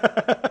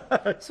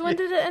 So when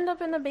did it end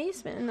up in the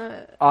basement?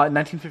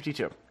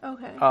 1952.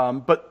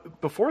 Okay.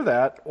 But before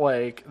that,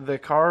 like the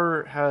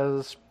car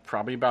has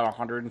probably about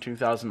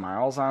 102,000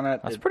 miles on it.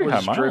 That's It pretty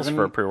was high miles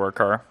for a pre-war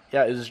car.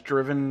 Yeah, it was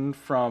driven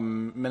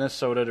from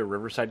Minnesota to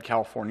Riverside,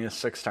 California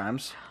 6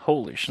 times.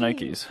 Holy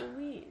shnikes.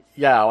 Louise.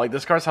 Yeah, like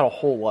this car's had a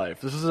whole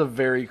life. This is a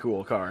very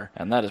cool car.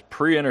 And that is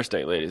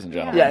pre-interstate, ladies and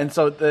gentlemen. Yeah, and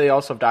so they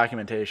also have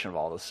documentation of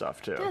all this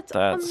stuff too.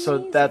 That's- So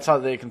amazing. that's how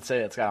they can say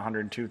it's got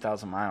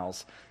 102,000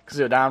 miles because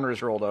the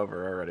odometer's rolled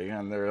over already,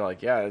 and they're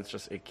like, yeah,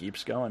 it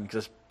keeps going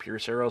because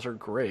Pierce Arrows are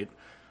great.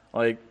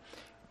 Like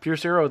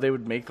Pierce Arrow, they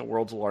would make the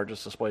world's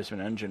largest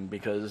displacement engine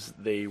because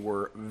they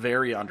were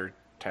very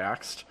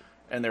undertaxed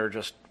and they're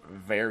just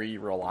very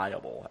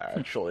reliable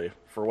actually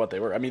for what they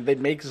were. I mean, they'd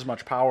make as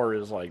much power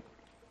as like.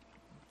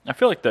 I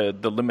feel like the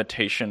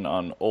limitation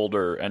on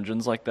older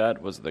engines like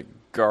that was the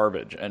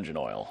garbage engine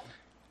oil.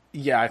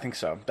 Yeah, I think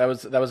so. That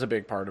was a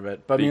big part of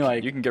it. But I mean,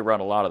 like You can get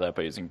around a lot of that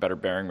by using better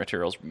bearing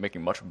materials,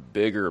 making much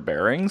bigger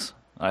bearings.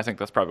 I think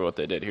that's probably what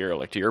they did here.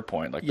 Like to your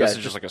point, like Yeah, this is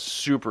just just- like a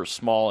super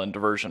small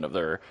diversion of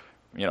their,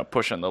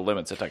 pushing the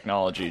limits of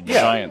technology.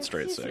 Giant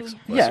straight six.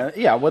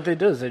 Yeah. What they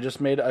did is they just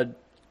make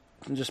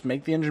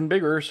the engine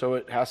bigger, so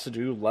it has to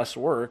do less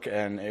work,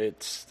 and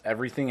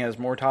everything has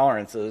more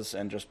tolerances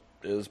and just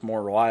is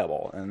more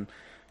reliable. And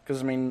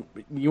because I mean,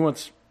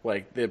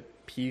 like the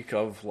peak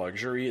of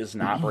luxury is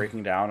not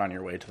breaking down on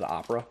your way to the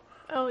opera.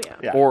 Oh yeah.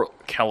 Yeah. Or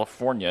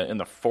California in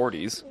the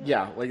 40s.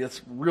 Yeah, like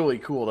it's really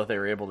cool that they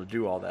were able to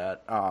do all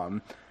that. But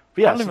I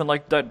yeah, don't even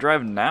like that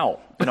drive now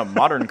in a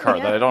modern car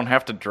that I don't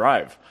have to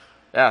drive.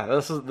 yeah,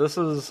 this is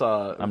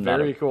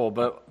very cool.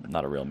 But I'm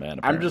not a real man,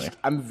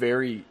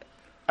 apparently.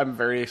 I'm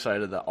very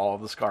excited that all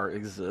of this car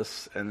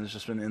exists and it's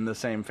just been in the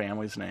same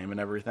family's name and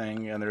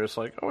everything. And they're just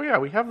like, oh yeah,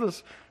 we have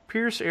this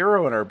Pierce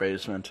Arrow in our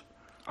basement.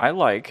 I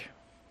like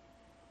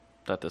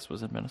that this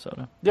was in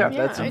Minnesota. Yeah, Yeah,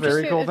 that's a I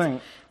very just- cool it's-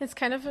 thing. It's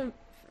kind of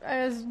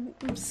I was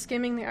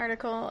skimming the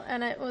article,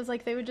 and it was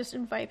like they would just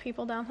invite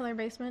people down to their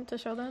basement to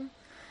show them.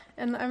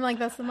 And I'm like,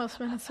 that's the most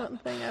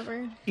Minnesotan thing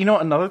ever. You know,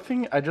 another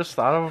thing I just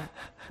thought of,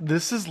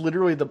 this is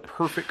literally the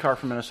perfect car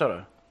for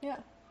Minnesota. Yeah.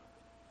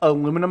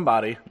 Aluminum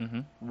body,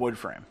 wood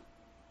frame.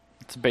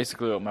 It's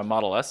basically what my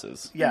Model S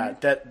is. Yeah,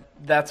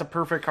 that's a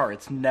perfect car. You're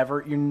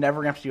never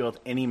gonna have to deal with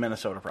any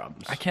Minnesota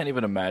problems. I can't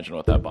even imagine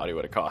what that body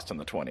would have cost in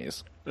the 20s.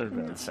 It would have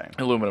been insane.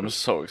 Aluminum was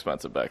so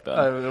expensive back then.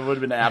 It would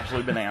have been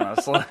absolutely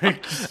bananas.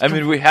 Like, I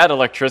mean, we had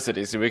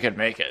electricity, so we could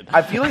make it.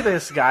 I feel like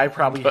this guy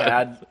probably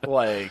had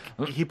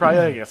he probably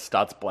had like a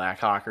Stutz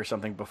Blackhawk or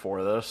something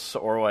before this,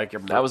 or like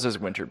That was his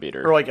winter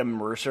beater. or like a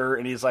Mercer,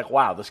 and he's like,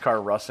 wow, this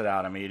car rusted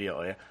out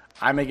immediately.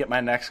 I may get my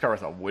next car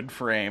with a wood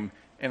frame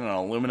and an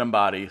aluminum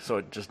body, so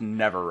it just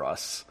never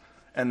rusts.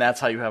 And that's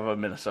how you have a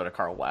Minnesota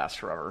car last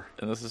forever.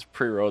 And this is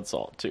pre-road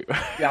salt, too.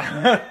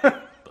 Yeah.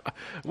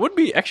 Would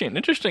be actually an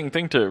interesting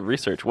thing to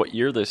research what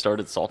year they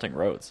started salting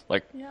roads,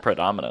 like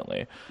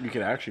predominantly. You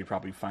could actually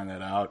probably find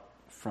that out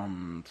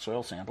from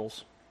soil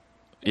samples.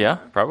 Yeah,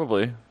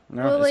 probably.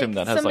 Well, I like, assume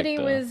that has, somebody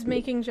the- was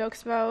making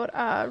jokes about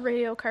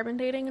radiocarbon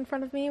dating in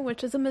front of me,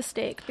 which is a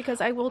mistake,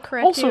 because I will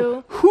correct Also,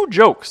 you. who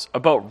jokes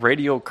about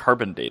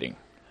radiocarbon dating?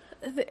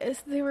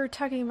 They were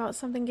talking about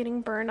something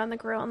getting burned on the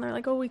grill, and they're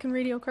like, oh, we can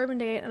radiocarbon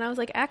date. And I was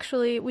like,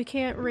 actually, we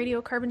can't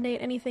radiocarbon date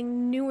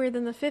anything newer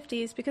than the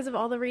 50s because of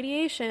all the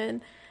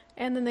radiation.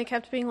 And then they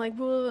kept being like,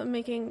 well,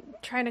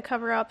 trying to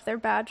cover up their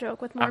bad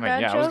joke with more I mean,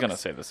 bad yeah, jokes. I was going to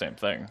say the same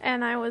thing.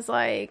 And I was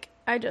like,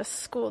 I just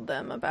schooled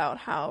them about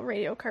how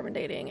radiocarbon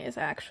dating is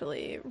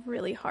actually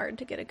really hard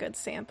to get a good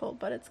sample,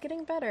 but it's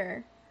getting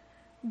better.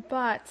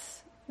 But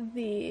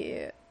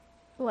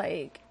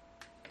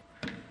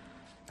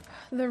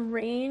the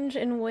range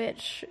in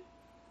which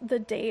the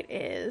date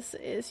is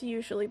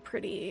usually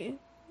pretty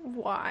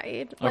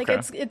wide. Like,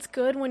 Okay. it's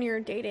good when you're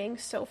dating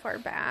so far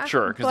back.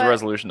 Sure, because the but-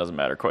 resolution doesn't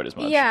matter quite as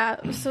much.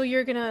 Yeah, so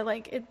you're gonna,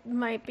 it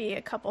might be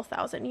a couple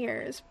thousand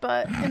years,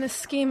 but in the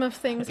scheme of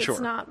things, Sure.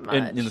 it's not much.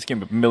 In the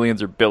scheme of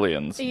millions or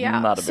billions, Yeah,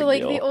 not a big so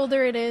deal. the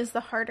older it is,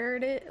 the harder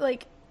it is.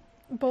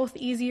 Both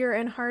easier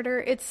and harder.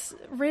 It's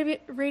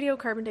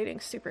radiocarbon dating,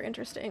 super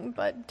interesting,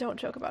 but don't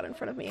joke about it in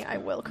front of me. I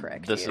will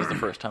correct This you. is the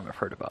first time I've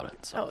heard about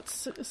it. So. Oh,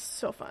 it's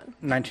so fun.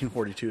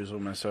 1942 is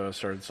when Minnesota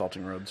started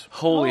salting roads.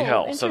 Holy Oh,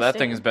 hell. So that interesting.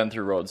 thing has been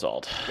through road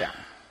salt. Yeah.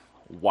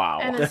 Wow.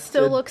 And it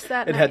still looks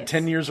that It nice. had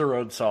 10 years of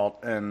road salt,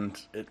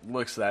 and it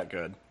looks that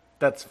good.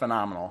 That's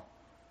phenomenal.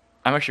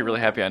 I'm actually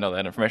really happy I know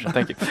that information.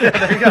 Thank you.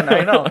 There you go. Now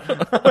you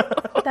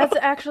know. That's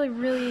actually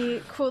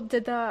really cool.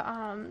 Did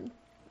the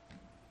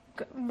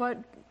what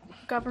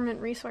government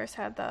resource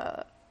had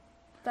that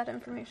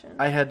information?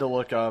 I had to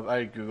look up.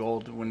 I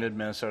googled when did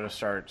Minnesota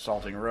start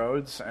salting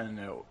roads, and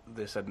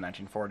they said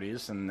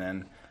 1940s. And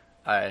then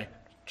I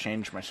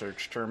changed my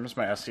search terms,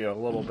 my SEO a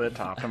little bit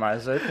to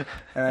optimize it, and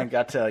then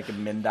got to a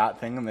MnDOT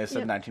thing, and they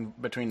said Yep.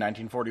 between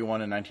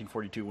 1941 and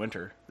 1942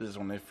 winter. This is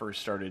when they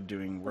first started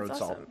doing road That's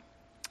salt. awesome.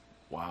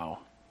 Wow.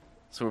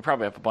 So we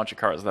probably have a bunch of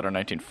cars that are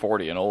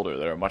 1940 and older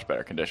that are in much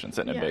better condition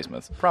sitting in Yeah.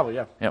 basements. Probably,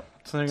 yeah. Yep.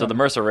 So there you So go. the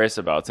Mercer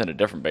Raceabout's in a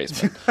different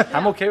basement.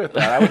 I'm okay with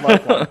that. I would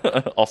like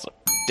one. Also,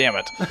 damn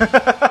it.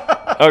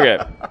 Okay.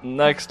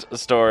 Next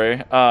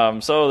story.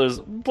 So there's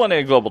plenty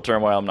of global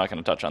turmoil. I'm not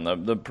going to touch on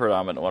the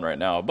predominant one right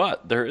now,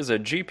 but there is a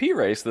GP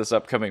race this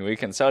upcoming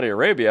week in Saudi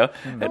Arabia.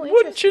 And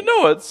wouldn't you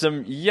know it,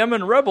 some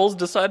Yemen rebels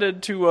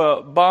decided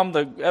to bomb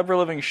the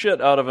ever-living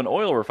shit out of an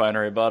oil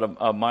refinery about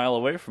a mile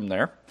away from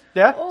there.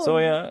 Yeah? So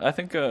yeah, I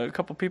think a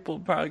couple people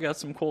probably got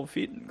some cold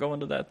feet going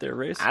to that there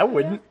race. I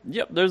wouldn't.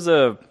 Yep, there's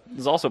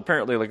also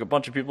apparently like a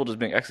bunch of people just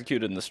being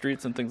executed in the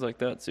streets and things like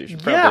that. So you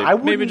should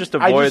probably maybe just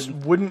avoid. I just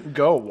wouldn't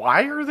go.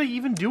 Why are they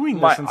even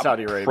doing this in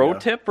Saudi Arabia? Pro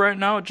tip right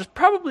now: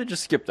 probably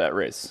just skip that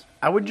race.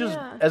 I would just,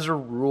 as a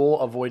rule,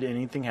 avoid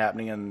anything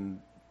happening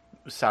in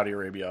Saudi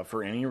Arabia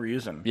for any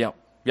reason. Yeah.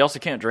 You also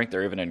can't drink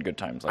there even in good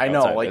times. I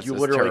know, outside. like you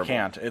literally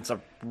can't. It's a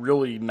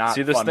really not.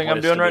 See this fun thing I'm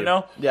place doing to right be.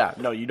 now? Yeah,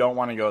 no, you don't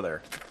want to go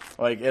there.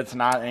 Like it's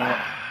not any,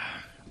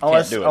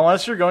 do it.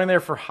 unless you're going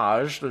there for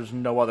Hajj. There's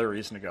no other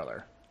reason to go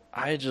there.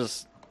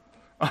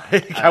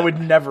 I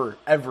would never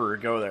ever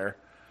go there.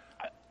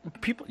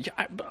 People,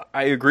 yeah,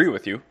 I agree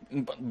with you,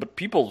 but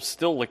people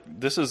still like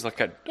this is like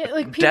a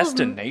people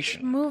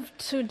destination. Moved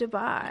to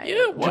Dubai.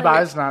 Yeah,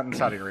 Dubai's not in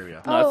Saudi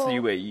Arabia. No, that's the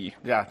UAE.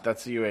 Yeah,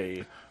 that's the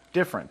UAE.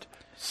 Different,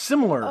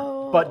 similar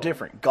but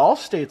different.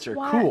 Gulf states are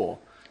cool.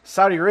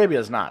 Saudi Arabia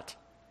is not.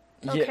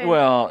 Okay. Yeah,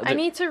 well, I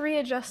need to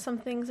readjust some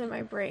things in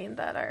my brain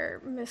that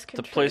are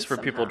misconstrued. The place where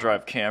people somehow.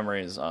 drive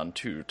Camrys on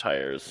 2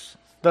 tires.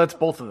 That's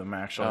both of them,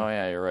 actually. Oh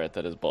yeah, you're right.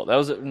 That is both. That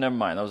was never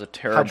mind. That was a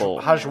terrible.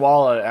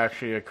 Hajwala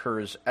actually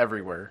occurs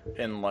everywhere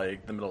in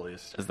like the Middle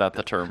East. Is that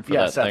the term for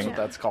Yes, that that's thing? what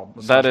that's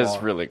called. That is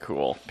Hajwala. really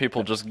cool.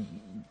 People just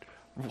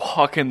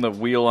walking the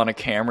wheel on a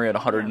Camry at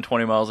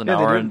 120 miles an Yeah,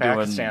 they hour do it and in doing.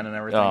 Pakistan and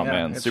everything. Oh yeah.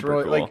 man, it's super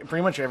really, cool. Like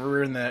pretty much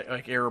everywhere in the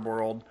like Arab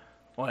world,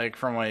 like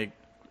from like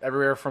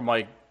everywhere from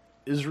like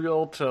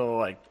Israel to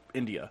like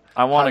India.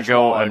 I want to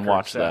go Hajwala and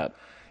watch occurs, that.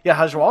 Yeah,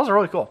 Hajwala is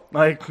really cool.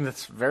 Like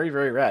that's very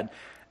very rad,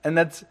 and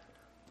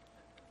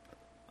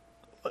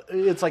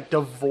it's like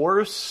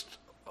divorced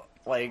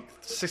like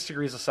 6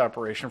 degrees of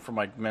separation from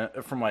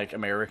like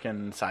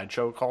American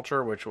sideshow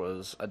culture, which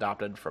was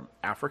adopted from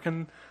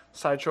African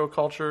sideshow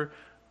culture,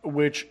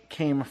 which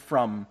came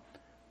from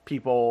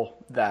people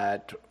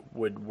that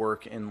would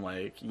work in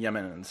like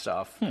Yemen and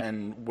stuff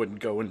and would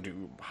go and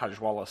do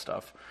Hajwala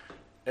stuff.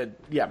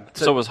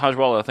 So was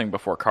Hajwala a thing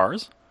before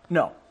cars?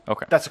 No.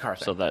 Okay. That's a car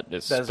thing. So that is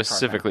That is a car thing.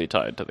 specifically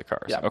tied to the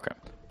cars. Yeah. Okay.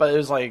 But it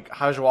was like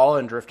Hajwala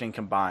and drifting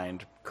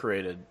combined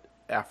created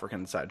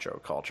African sideshow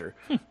culture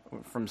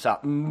from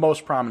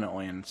most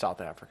prominently in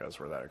South Africa is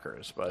where that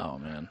occurs. But Oh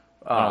man,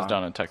 when I was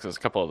down in Texas, a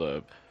couple of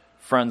the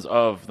friends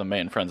of the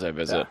main friends I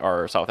visit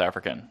are South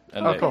African,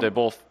 and cool. they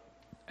both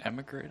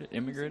immigrated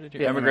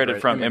here. Yeah,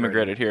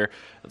 immigrated here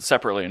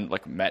separately and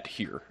like met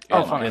here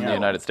funny, in the yeah.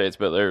 United States.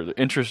 But they're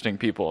interesting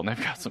people, and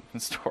they've got some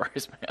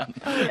stories, man.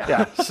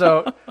 yeah.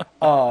 So,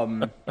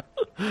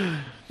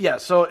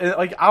 so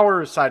like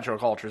our sideshow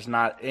culture is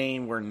not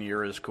anywhere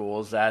near as cool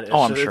as that. It's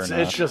I'm just, sure it's, not.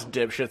 It's just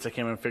dipshits that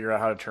came and figured out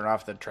how to turn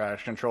off the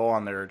traction control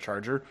on their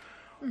Charger.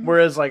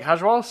 Whereas like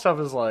Hajwala stuff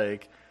is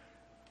like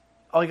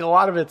a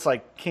lot of it's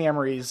like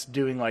Camrys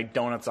doing like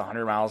donuts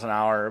 100 miles an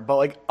hour, but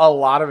like a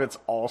lot of it's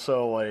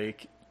also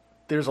like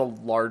there's a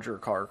larger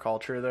car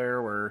culture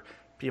there where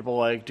people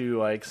like do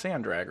like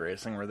sand drag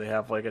racing where they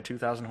have like a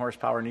 2,000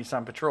 horsepower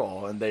Nissan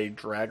Patrol and they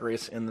drag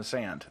race in the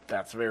sand.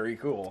 That's very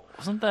cool.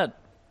 Wasn't that?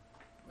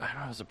 I don't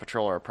know, it was a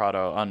Patrol or a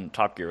Prado on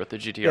Top Gear with the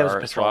GTR Yeah, it was a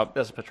Patrol. swap. It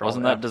was a Patrol,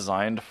 Wasn't yeah. that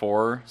designed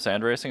for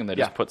sand racing, and they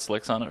just Yeah. put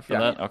slicks on it for Yeah.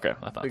 that? Okay,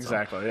 I thought so.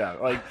 Exactly, yeah.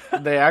 Like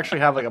they actually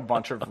have like a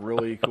bunch of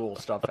really cool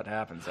stuff that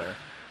happens there.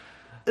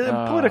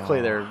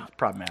 Politically, they're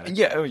problematic.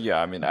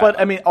 Yeah, I mean, But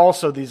I mean,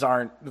 also these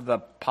aren't the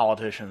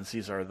politicians;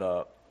 these are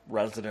the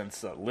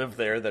residents that live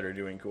there that are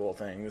doing cool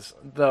things.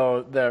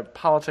 Though the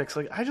politics,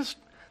 like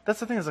that's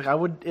the thing is like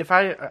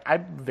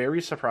I'm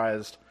very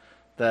surprised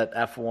that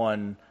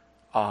F1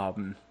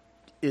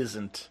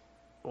 isn't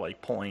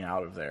like pulling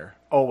out of there.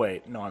 Oh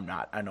wait, no, I'm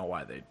not. I know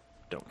why they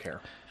don't care.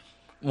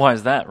 why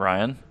is that,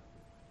 Ryan?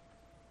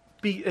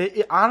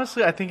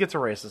 Honestly, I think it's a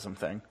racism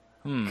thing.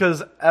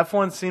 Because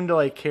F1 seemed to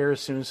like care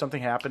as soon as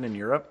something happened in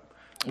Europe,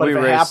 but if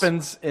it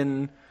happens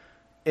in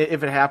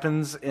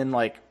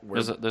like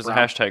There's a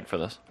hashtag for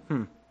this.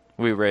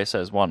 We race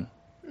as one.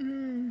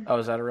 Oh,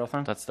 is that a real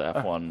thing? That's the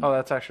F1. Oh,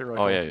 that's actually really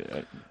cool.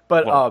 yeah.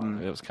 But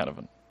it was kind of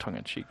a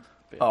tongue-in-cheek.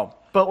 bit.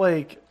 but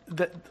like I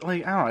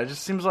don't know. It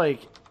just seems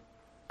like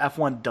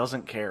F1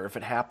 doesn't care if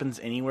it happens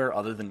anywhere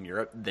other than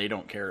Europe. They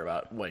don't care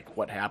about like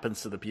what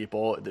happens to the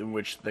people in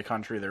which the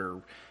country they're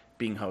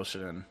being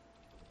hosted in.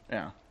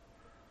 Yeah.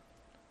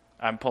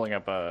 I'm pulling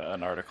up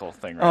an article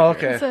thing right Oh,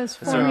 here. okay. It says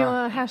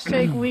Formula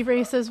hashtag We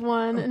Race as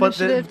One But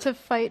initiative to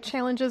fight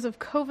challenges of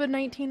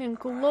COVID-19 and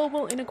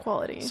global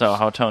inequality. So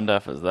how tone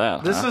deaf is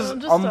that? This huh? is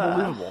Just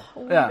unbelievable. a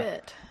wee Yeah.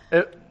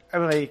 bit.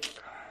 I'm like,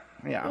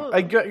 yeah.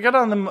 I got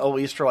on them at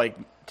least for like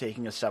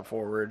taking a step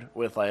forward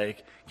with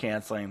like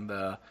canceling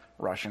the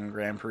Russian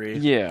Grand Prix.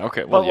 Yeah,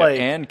 okay. Well, But, yeah, like-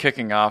 and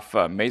kicking off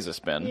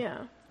Mesospin. Yeah.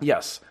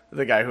 Yes,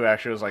 the guy who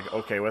actually was like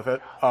okay with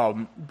it.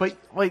 But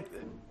like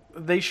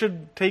they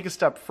should take a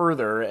step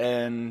further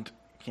and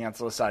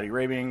cancel the Saudi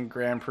Arabian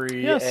Grand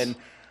Prix. Yes. And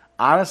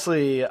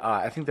Honestly,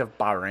 I think they have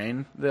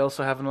Bahrain. They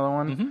also have another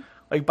one.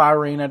 Like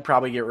Bahrain, I'd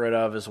probably get rid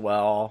of as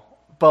well.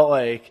 But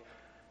like,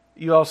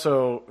 you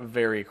also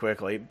very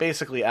quickly,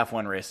 basically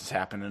F1 races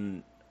happen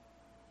in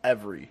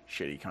every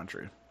shitty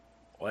country,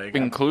 like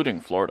Including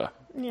Florida.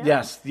 Yeah.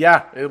 yes,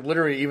 yeah.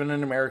 Literally, even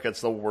in America,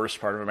 it's the worst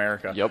part of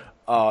America. Yep.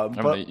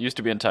 But It used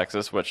to be in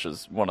Texas, which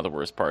is one of the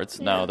worst parts.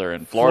 Now they're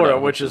in Florida,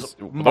 Florida, which is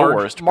the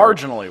worst part.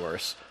 marginally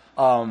worse.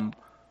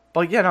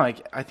 But yeah, no,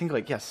 like I think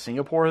like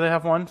Singapore they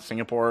have one.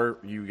 Singapore,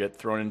 you get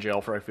thrown in jail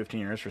for like 15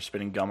 years for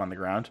spitting gum on the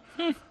ground.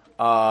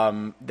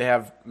 They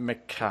have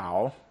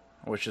Macau,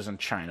 which is in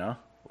China,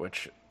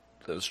 which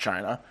is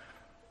China.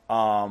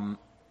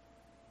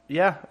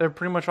 Yeah, they're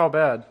pretty much all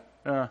bad.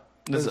 Yeah,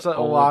 This there's is a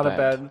all lot of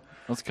bad.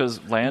 That's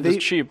because land is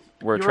cheap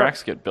where you're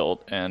tracks get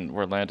built, and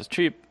where land is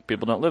cheap,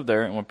 people don't live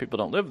there. And when people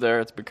don't live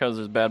there, it's because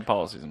there's bad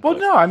policies in Well,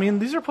 place. no, I mean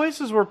these are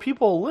places where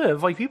people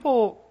live. Like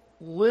people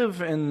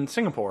live in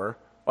Singapore.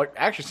 Like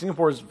actually,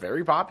 Singapore is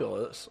very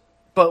populous.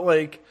 But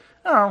like,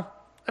 I don't know.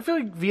 I feel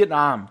like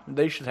Vietnam,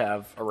 they should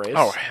have a race.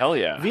 Oh, hell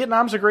yeah.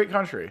 Vietnam's a great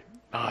country.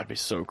 Oh, it'd be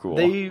so cool.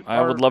 They I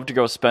are- would love to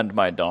go spend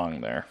my dong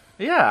there.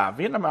 Yeah,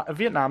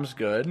 Vietnam's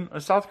good.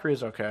 South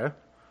Korea's okay.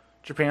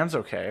 Japan's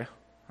okay.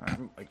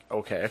 Like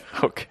okay.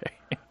 Okay.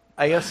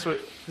 I guess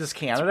does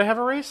Canada have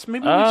a race?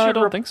 Maybe we I should.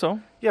 don't think so.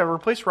 Yeah,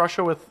 replace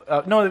Russia with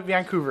no.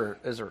 Vancouver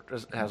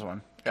has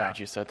one. Yeah. God,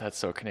 you said that's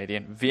so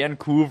Canadian.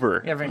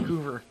 Vancouver. Yeah,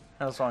 Vancouver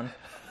has one.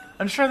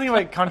 I'm just trying to think of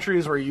like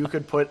countries where you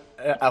could put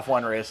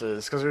F1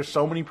 races because there's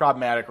so many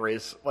problematic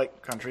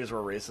countries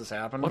where races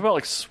happen. What about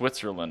like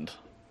Switzerland?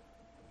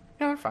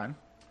 Yeah, they're fine.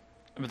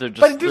 But they're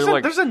just But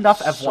they're there's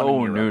enough F1 so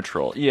in Europe.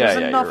 neutral. Yeah, There's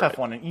yeah, enough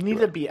you're right. F1. You need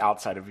to be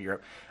outside of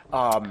Europe.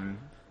 I'm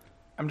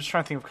just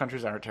trying to think of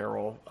countries that are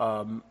terrible.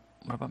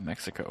 What about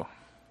Mexico?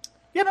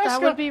 Yeah,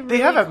 Mexico. would be They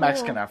have really a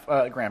Mexican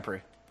Grand Prix.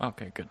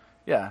 Okay, good.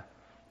 Yeah,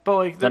 but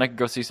like Then I could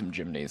go see some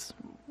Jimneys.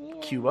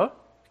 Cuba.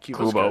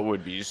 Cuba's Cuba good.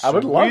 would be I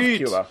would love sweet.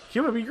 Cuba.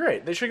 Cuba would be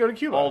great. They should go to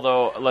Cuba.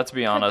 Although, let's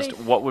be honest,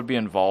 they- what would be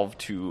involved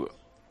to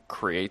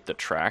create the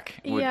track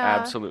would Yeah.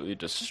 absolutely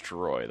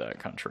destroy that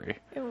country.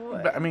 It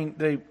would. But, I mean,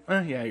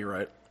 yeah, you're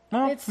right.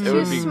 Well, It's It too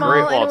would be small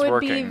great while and it's it would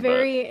working, be but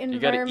very you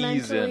gotta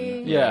ease in.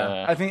 environmentally.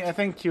 yeah, I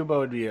think Cuba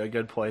would be a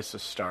good place to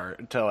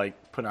start to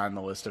like put on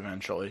the list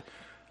eventually.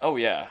 Oh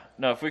yeah.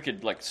 No, if we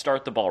could like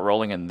start the ball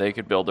rolling and they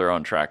could build their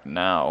own track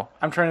now.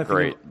 I'm trying to think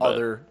Great, of but-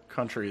 other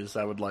countries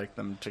I would like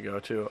them to go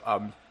to.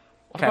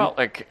 What about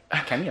like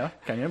Kenya?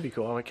 Kenya would be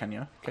cool. I like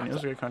Kenya. Kenya's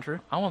a good country.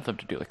 I want them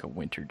to do like a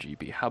winter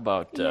GP. How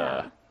about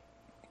Yeah.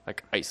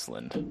 like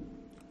Iceland?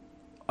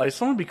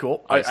 Iceland would be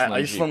cool. Iceland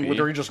Iceland GP.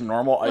 literally just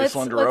normal Let's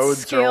Iceland roads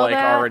are scale like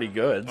that. already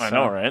good. I so-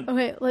 know, right?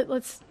 Okay,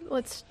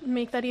 let's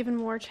make that even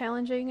more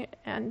challenging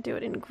and do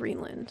it in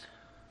Greenland.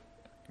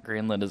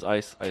 Greenland is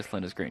ice.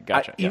 Iceland is green.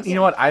 Gotcha. You yes.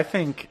 know what? I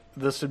think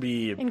this would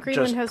be And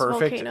Greenland just has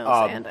perfect.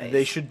 volcanoes and ice.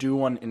 They should do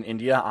one in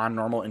India on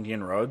normal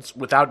Indian roads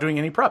without doing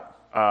any prep.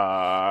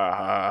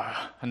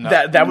 No.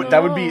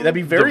 That'd be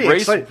the very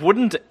race exciting.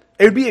 wouldn't. It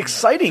would be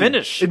exciting.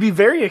 Finish. It'd be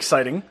very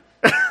exciting.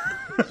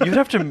 You'd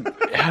have to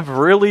have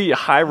really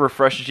high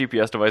refresh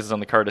GPS devices on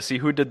the car to see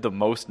who did the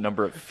most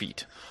number of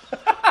feet,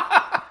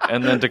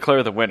 and then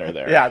declare the winner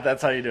there. Yeah,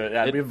 that's how you do it.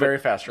 Yeah, it'd be a very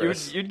fast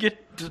race. You'd get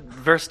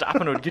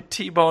Verstappen would get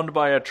T-boned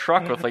by a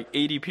truck with like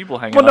 80 people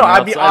hanging. Well, no, on the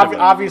I'd be outside of it.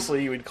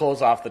 obviously you would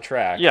close off the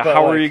track. Yeah, but,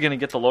 how like, are you going to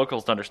get the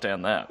locals to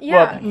understand that?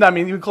 Yeah. Well, no, I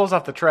mean, you would close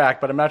off the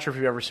track, but I'm not sure if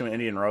you've ever seen what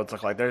Indian roads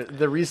look like.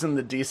 The reason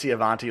the DC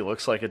Avanti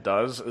looks like it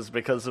does is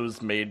because it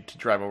was made to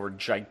drive over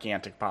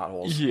gigantic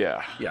potholes.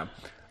 Yeah. Yeah.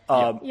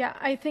 Yeah,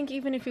 I think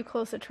even if you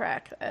close the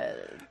track,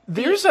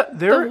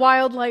 The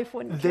wildlife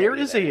wouldn't. There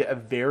carry is there. a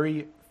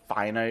very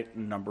finite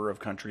number of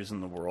countries in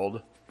the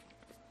world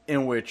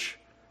in which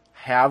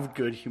have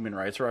good human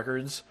rights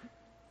records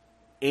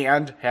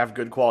and have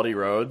good quality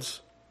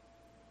roads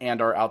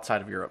and are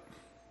outside of Europe.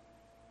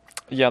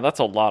 Yeah, that's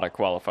a lot of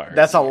qualifiers.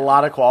 That's a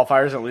lot of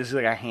qualifiers, at least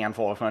like a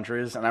handful of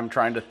countries, and I'm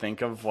trying to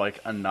think of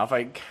like enough.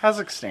 Like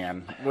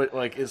Kazakhstan,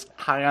 like is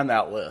high on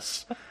that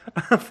list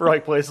for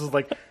like places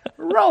like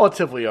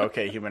relatively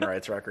okay human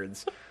rights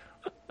records.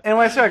 And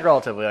when I say like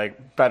relatively,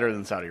 like better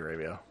than Saudi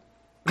Arabia.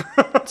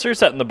 So you're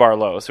setting the bar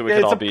low, so we can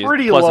It's all a be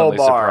pretty low pleasantly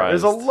bar. surprised.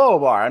 There's a low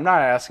bar. I'm not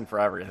asking for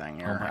everything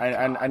here.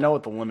 I know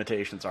what the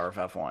limitations are of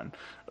F1.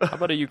 How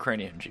about a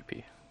Ukrainian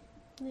GP?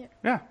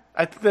 Yeah,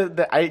 I think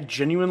that I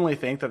genuinely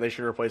think that they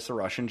should replace the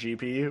Russian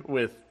GP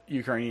with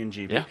Ukrainian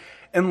GP, Yeah.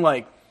 and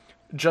like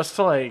just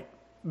to like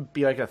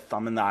be like a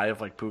thumb in the eye of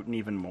like Putin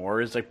even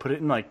more is like put it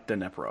in like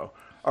Dnipro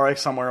or like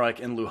somewhere like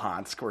in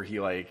Luhansk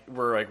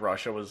where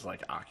Russia was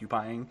like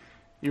occupying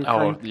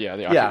Ukraine. Oh,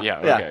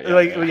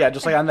 yeah,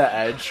 Just like on the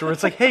edge where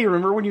it's like, hey,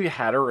 remember when you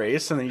had a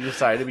race and then you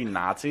decided to be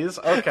Nazis?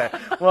 Okay,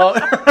 well,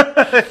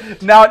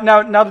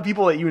 now the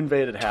people that you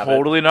invaded have it.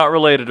 Totally not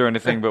related or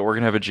anything, but we're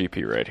gonna have a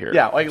GP right here.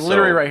 Yeah, like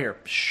literally right here.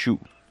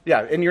 Shoot.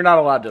 Yeah, and you're not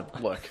allowed to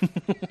look.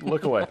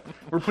 Look away.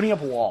 We're putting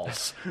up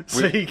walls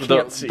so you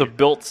can't see. The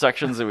built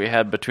sections that we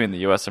had between the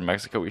U.S. and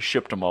Mexico, we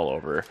shipped them all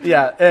over.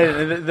 Yeah,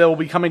 and they'll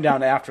be coming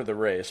down after the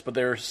race, but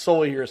they're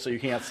solely here so you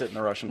can't sit in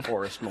the Russian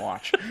forest and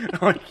watch.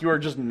 Like, you are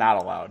just not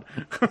allowed.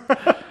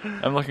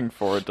 I'm looking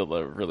forward to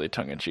the really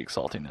tongue-in-cheek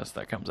saltiness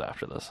that comes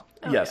after this.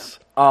 Yes.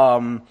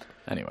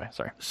 Anyway,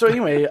 sorry. So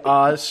anyway,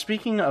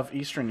 speaking of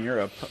Eastern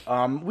Europe,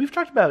 we've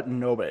talked about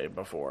Nobe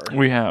before.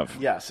 We have.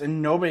 Yes,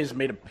 and Nobe's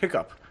made a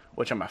pickup,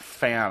 which I'm a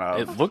fan of.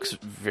 It looks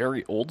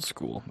very old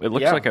school. It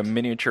looks Yeah. like a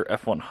miniature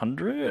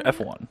F100,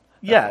 F1.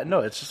 Yeah, no,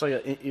 it's just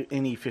like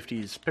any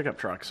 50s pickup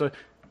truck. So,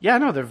 yeah,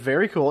 no, they're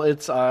very cool.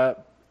 It's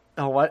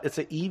it's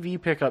an EV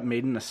pickup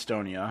made in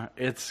Estonia.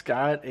 It's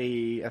got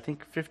I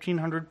think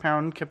 1,500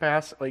 pound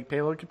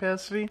payload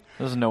capacity.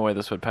 There's no way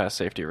this would pass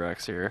safety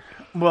racks here.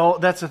 Well,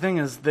 that's the thing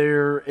is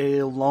they're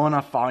a low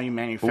enough volume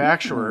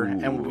manufacturer,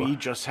 and we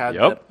just had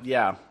Yep.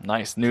 Yeah,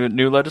 Nice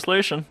new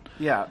legislation.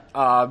 yeah.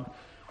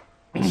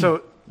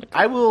 So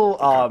I will.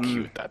 How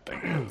cute that thing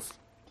is.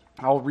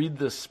 I'll read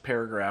this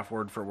paragraph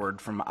word for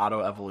word from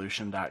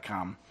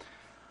AutoEvolution.com.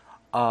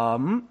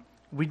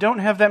 We don't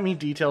have that many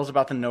details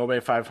about the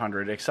Nobe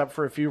 500, except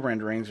for a few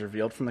renderings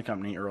revealed from the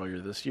company earlier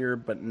this year,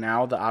 but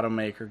now the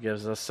automaker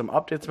gives us some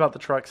updates about the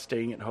truck,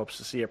 stating it hopes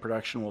to see it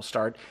production will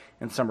start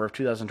in summer of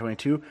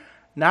 2022.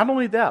 Not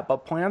only that,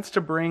 but plans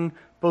to bring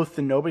both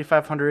the Nobe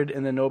 500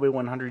 and the Nobe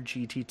 100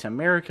 GT to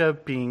America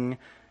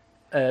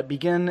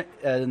begin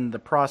in the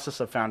process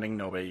of founding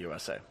Nobe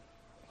USA.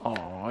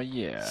 Oh,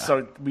 yeah.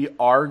 So we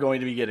are going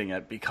to be getting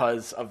it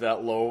because of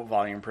that low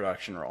volume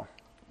production role.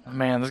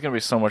 Man, there's going to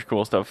be so much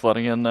cool stuff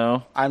flooding in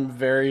now. I'm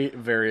very,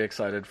 very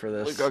excited for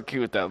this. Look how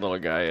cute that little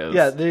guy is.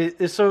 Yeah,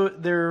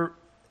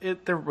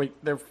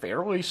 they're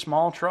fairly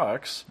small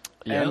trucks,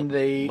 Yeah, and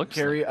they looks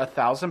carry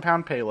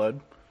 1,000-pound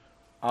payload.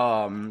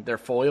 They're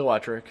fully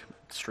electric,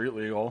 street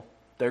legal.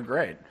 They're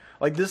great.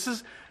 Like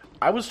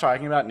I was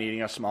talking about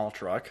needing a small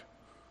truck.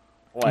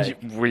 Like,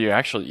 Were you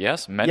actually?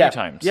 Yes, many Yeah,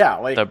 times. yeah,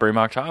 like- the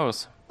Bremont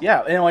Taos.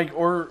 yeah,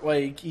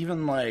 and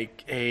even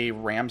a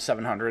Ram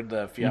 700,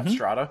 the Fiat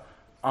Strada.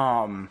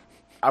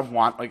 I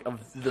want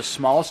the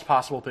smallest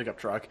possible pickup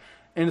truck,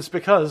 and it's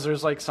because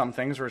there's some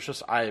things where it's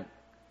just I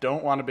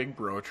don't want a big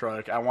bro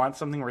truck. I want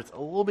something where it's a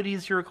little bit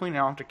easier to clean. I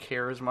don't have to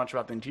care as much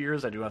about the interior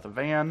as I do with the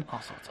van.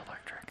 Also, it's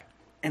electric.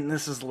 And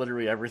this is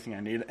literally everything I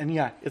need. And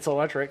yeah, it's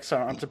electric, so I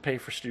don't have to pay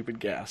for stupid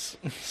gas.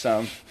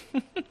 So,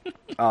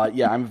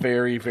 yeah, I'm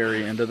very,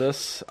 very into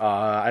this.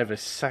 I have a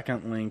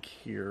second link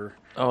here.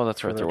 Oh,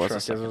 that's right. the There was truck.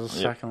 a second. There's a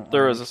Yeah, second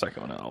there one. is a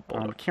second one. I'll pull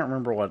I it. can't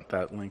remember what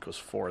that link was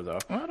for, though.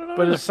 I don't know.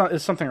 But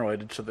it's something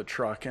related to the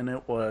truck, and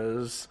it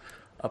was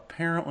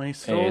apparently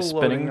still A loading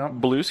spinning up.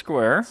 blue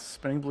square.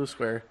 Spinning blue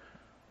square.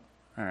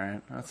 All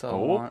right, that's all I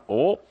want.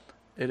 Oh,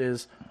 It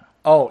is.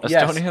 Oh,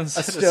 Estonian yes,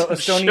 citizenship.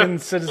 Estonian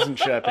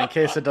citizenship. In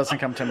case it doesn't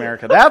come to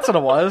America, that's what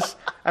it was.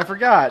 I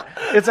forgot.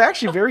 It's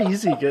actually very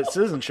easy to get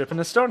citizenship in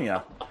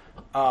Estonia.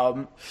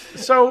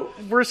 So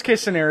worst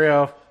case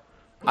scenario,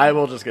 I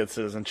will just get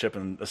citizenship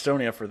in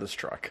Estonia for this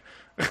truck.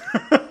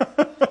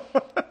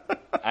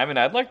 I mean,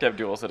 I'd like to have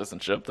dual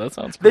citizenship. That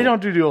sounds cool. They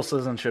don't do dual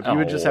citizenship. You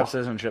would just Oh. have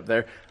citizenship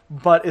there,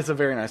 but it's a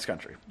very nice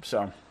country,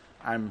 so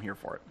I'm here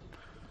for it.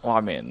 Well,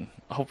 I mean,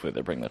 hopefully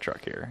they bring the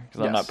truck here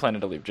because I'm Yes. not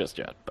planning to leave just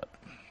yet. But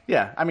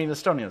Yeah, I mean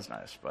Estonia's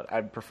nice, but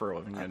I prefer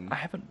living in. I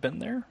haven't been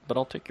there, but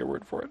I'll take your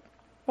word for it.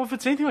 Well, if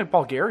it's anything like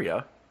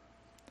Bulgaria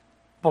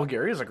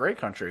is a great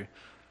country.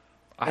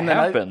 I And then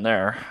have been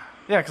there.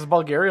 Yeah, because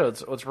Bulgaria,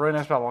 what's really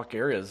nice about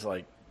Bulgaria is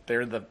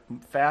they're the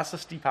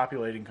fastest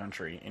depopulating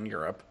country in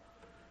Europe,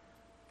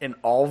 and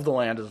all of the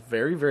land is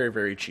very, very,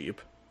 very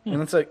cheap,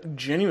 and it's a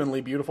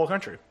genuinely beautiful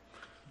country.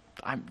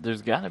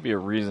 There's got to be a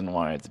reason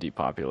why it's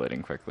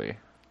depopulating quickly.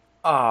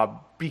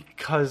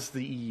 Because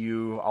the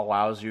EU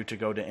allows you to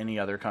go to any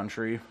other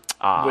country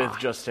Ah. with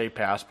just a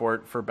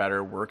passport for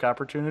better work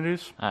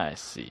opportunities. I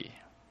see.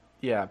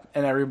 Yeah,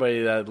 and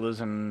everybody that lives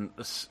in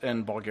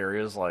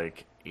Bulgaria is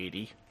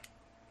 80.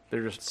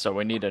 They're just So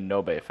we need a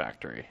Nobe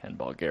factory in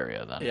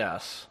Bulgaria then.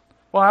 yes.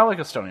 Well, I like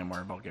Estonia more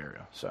than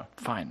Bulgaria, so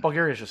Fine.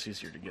 Bulgaria is just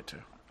easier to get to.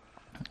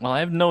 Well, I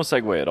have no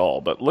segue at all,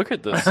 but look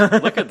at this.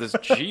 Look at this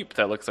Jeep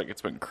that looks like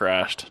it's been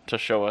crashed to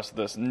show us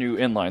this new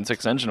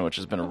inline-six engine, which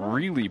has been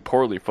really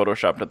poorly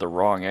photoshopped at the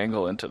wrong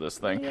angle into this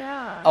thing.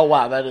 Yeah. Oh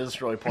wow, that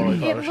is really poorly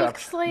It photoshopped.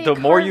 looks like The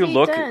more you Harvey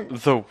look,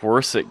 Dent. the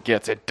worse it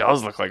gets. It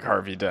does look like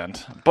Harvey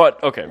Dent,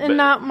 but okay. And but,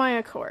 not my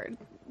Accord.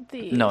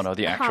 The no,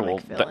 the comic actual,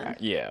 villain.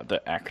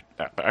 the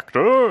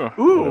actor.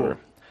 Ooh, Whatever.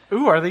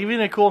 ooh, are they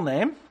even a cool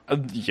name?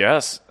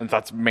 Yes, and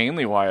that's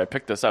mainly why I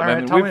picked this up. All right, I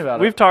mean, tell we've, me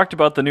about it. we've talked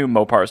about the new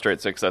Mopar Straight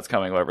 6 that's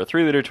coming, whatever,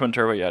 3-liter twin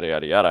turbo, yada,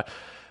 yada, yada.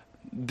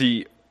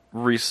 The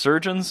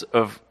resurgence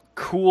of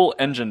cool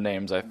engine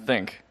names, I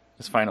think,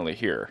 is finally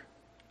here.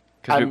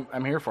 Because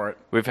I'm here for it.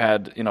 we've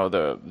had,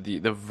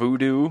 the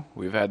Voodoo,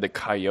 we've had the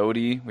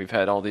Coyote, we've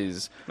had all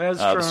these, That's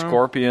the true.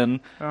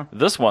 Scorpion. Yeah.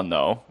 This one,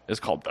 though, is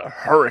called the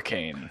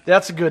Hurricane.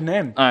 That's a good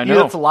name. I You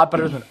know. That's a lot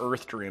better than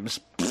Earth Dreams.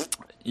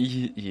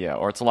 Yeah,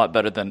 or it's a lot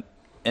better than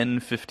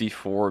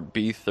N54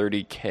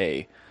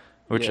 B30K.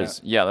 which Yeah.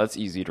 is, that's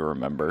easy to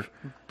remember.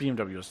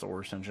 BMW is the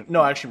worst engine.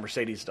 No, actually,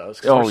 Mercedes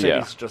does. 'Cause Oh, Mercedes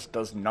yeah. just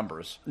does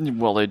numbers.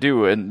 Well, they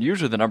do, and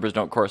usually the numbers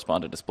don't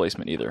correspond to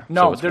displacement either.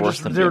 No, so it's they're worse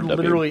just than they're BMW.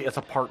 literally it's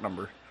a part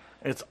number.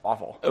 It's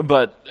awful.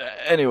 But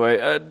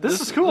anyway, This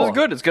is cool. This is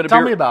good. It's going to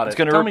Tell be. me about it's it.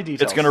 Gonna Tell me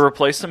details. It's going to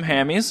replace some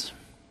Hammies,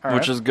 All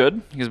which right. is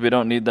good because we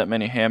don't need that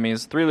many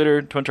Hammies.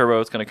 3-liter twin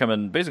turbo. It's going to come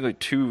in basically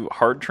 2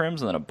 hard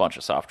trims and then a bunch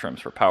of soft trims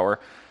for power.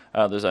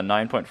 There's a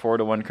 9.4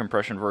 to 1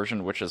 compression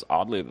version, which is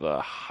oddly the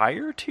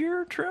higher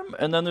tier trim,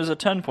 and then there's a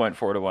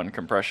 10.4 to 1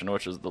 compression,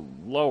 which is the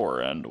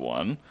lower end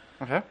one.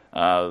 Okay.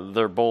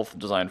 They're both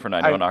designed for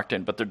 91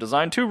 octane, but they're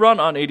designed to run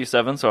on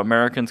 87, so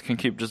Americans can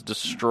keep just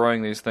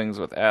destroying these things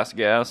with ass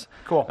gas.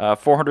 Cool.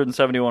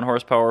 471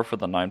 horsepower for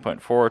the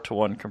 9.4 to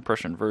 1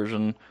 compression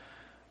version.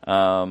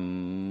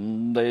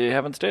 They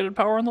haven't stated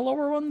power on the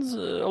lower ones.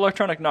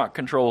 Electronic knock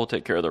control will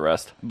take care of the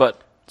rest,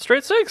 but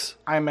straight 6.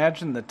 I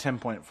imagine the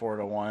 10.4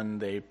 to 1,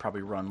 they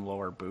probably run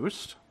lower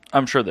boost.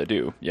 I'm sure they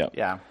do. Yeah.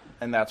 Yeah,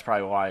 and that's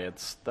probably why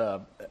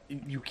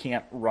you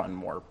can't run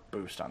more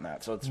boost on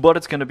that. So it's But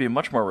it's going to be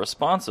much more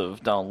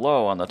responsive down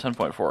low on the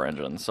 10.4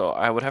 engine. So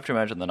I would have to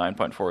imagine the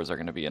 9.4s are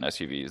going to be in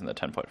SUVs and the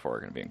 10.4 are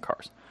going to be in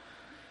cars.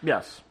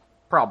 yes,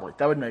 probably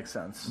that would make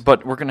sense.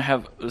 But we're going to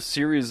have a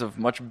series of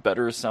much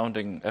better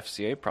sounding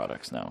FCA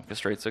products now because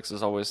straight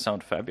 6s always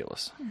sound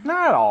fabulous.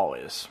 Not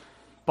always,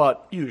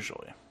 but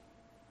usually.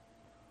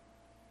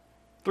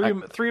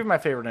 Three of my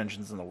favorite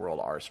engines in the world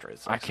are straight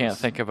sixes. I can't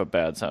think of a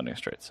bad sounding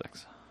straight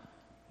 6.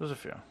 There's a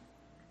few.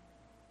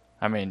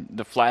 I mean,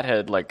 the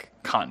flathead, like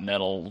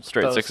Continental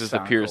straight Those 6s, the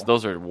sound Pierce, cool.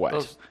 those are wet.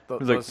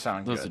 Those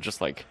sound Those good. are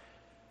just like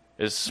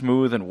as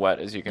smooth and wet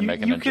as you can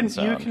make an engine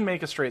sound. You can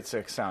make a straight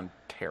 6 sound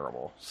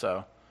terrible.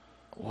 So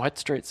What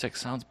straight 6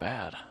 sounds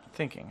bad?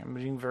 I'm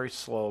being very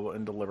slow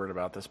and deliberate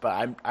about this,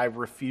 but I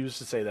refuse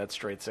to say that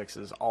straight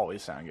 6s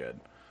always sound good.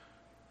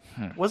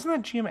 Wasn't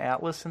that GM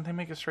Atlas? Didn't they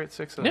make a straight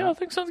 6? Yeah, I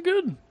think sounds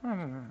good.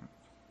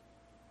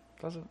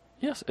 Does it?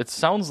 Yes, it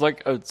sounds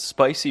like a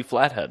spicy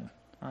flathead.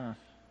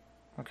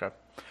 Okay.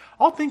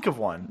 I'll think of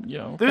one.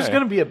 Yeah, okay. There's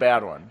going to be a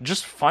bad one.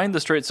 Just find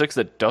the straight 6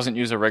 that doesn't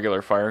use a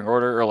regular firing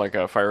order or like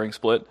a firing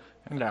split.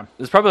 No.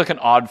 It's probably like an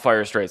odd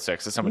fire straight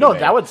 6 that somebody No,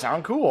 made. that would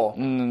sound cool.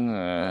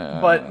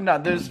 Mm, But no,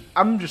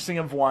 I'm just thinking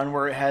of one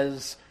where it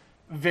has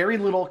very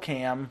little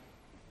cam,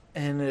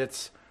 and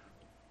it's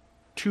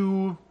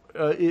too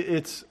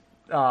too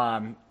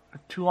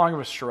long of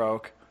a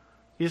stroke.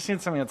 You just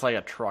need something that's like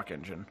a truck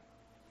engine,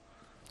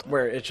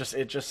 where it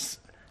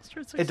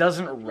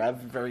doesn't rev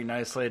very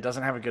nicely. It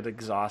doesn't have a good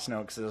exhaust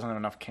note because it doesn't have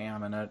enough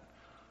cam in it.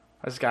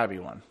 There's got to be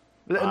one.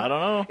 I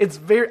don't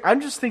know.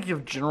 I'm just thinking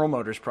of General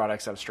Motors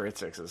products that have straight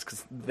 6s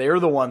because they're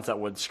the ones that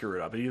would screw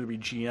it up. It'd either be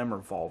GM or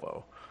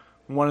Volvo.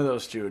 One of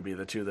those two would be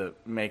the two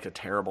that make a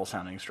terrible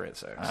sounding straight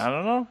 6. I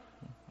don't know.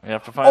 We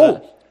have to find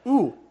it.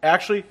 Ooh,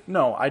 actually,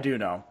 no, I do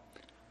know.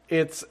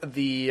 It's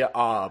the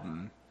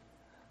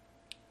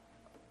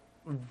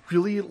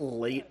really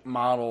late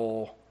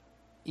model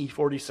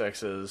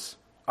E46's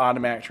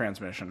automatic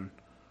transmission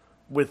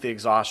with the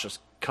exhaust just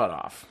cut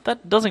off.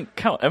 That doesn't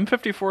count.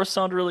 M54s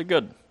sound really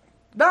good.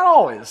 Not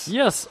always.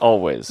 Yes,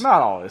 always.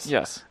 Not always.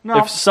 Yes. No.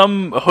 If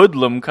some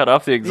hoodlum cut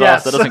off the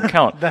exhaust, that doesn't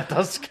count. That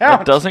does count.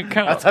 That doesn't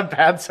count. That's a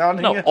bad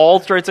sounding. No, all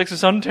straight 6s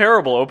sound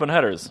terrible open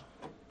headers.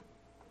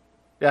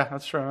 Yeah,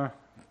 that's true.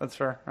 That's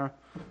fair.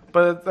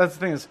 But that's the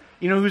thing is,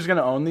 you know who's going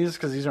to own these?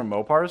 Because these are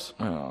Mopars?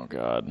 Oh,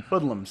 God.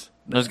 Hoodlums.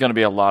 There's going to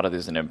be a lot of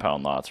these in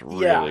impound lots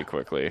really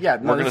quickly. Yeah,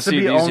 no, we're going to this would see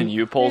be these owned- in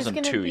U-Poles There's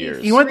in gonna 2 be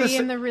years. You want three this-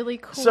 in the really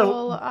cool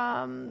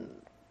so-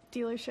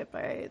 dealership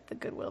by the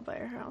Goodwill by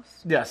our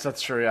house. Yes, that's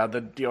true. Yeah,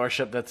 the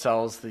dealership that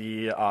sells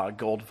the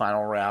gold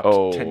vinyl wrapped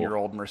Oh.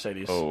 10-year-old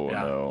Mercedes. Oh,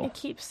 yeah. no. It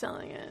keeps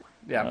selling it.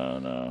 Yeah, Oh,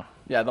 no.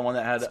 yeah, the one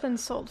that had. It's been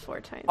sold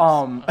 4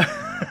 times.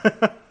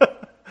 There's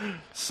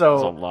a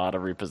So lot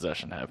of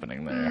repossession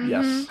happening there.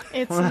 yes,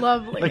 It's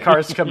lovely. the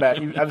cars come back.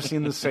 I've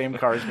seen the same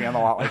cars be on the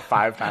lot like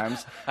 5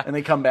 times, and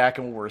they come back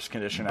in worse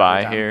condition. every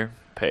Buy time. here,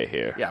 pay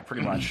here. Yeah,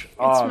 pretty much. It's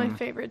my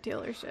favorite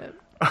dealership.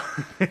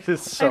 It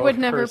is so I would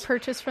never cursed.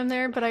 purchase from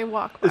there, but I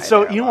walk by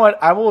So there a you know lot.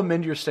 what? I will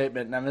amend your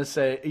statement, and I'm going to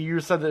say you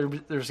said that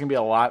there's going to be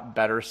a lot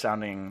better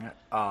sounding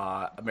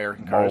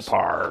American cars.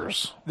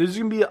 Mopars. There's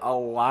going to be a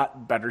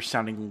lot better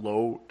sounding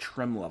low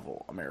trim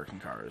level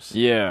American cars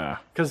Yeah.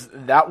 because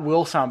that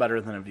will sound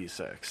better than a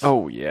V6.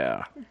 Oh,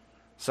 yeah.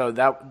 So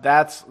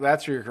that's where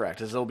you're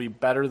correct. Is it'll be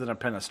better than a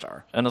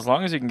Pentastar. And as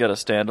long as you can get a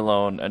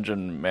standalone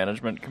engine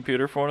management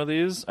computer for one of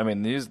these, I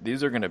mean,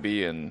 these are going to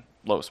be in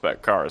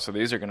low-spec cars, so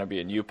these are going to be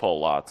in U-Pole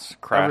lots,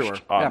 crashed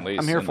Everywhere. on Yeah, lease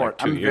I'm here in for like it.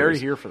 2 I'm years. very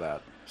here for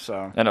that.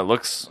 So And it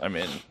looks, I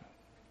mean,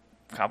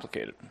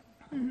 complicated.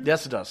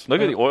 yes, it does.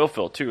 Look at the oil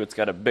fill, too. It's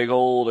got a big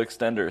old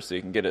extender, so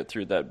you can get it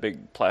through that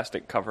big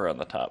plastic cover on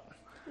the top.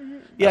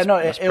 Yeah,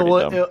 no, that's it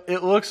pretty dumb.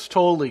 it looks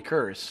totally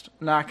cursed.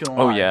 Not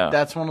gonna Oh, lie. yeah.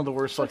 That's one of the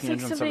worst Looks looking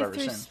like engines I've somebody ever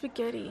threw seen.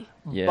 spaghetti.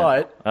 Yeah.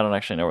 But- I don't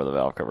actually know where the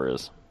valve cover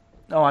is.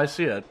 Oh, I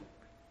see it.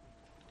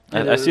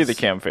 I see the is-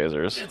 cam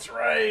phasers. It's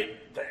right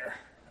there.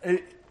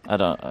 I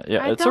don't.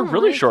 Yeah, I it's a don't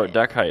really like short it.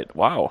 deck height.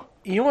 Wow.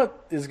 You know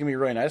what is going to be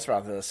really nice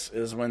about this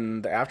is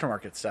when the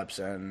aftermarket steps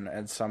in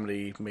and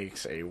somebody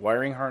makes a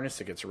wiring harness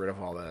that gets rid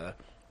of all the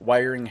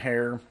wiring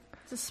hair,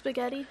 The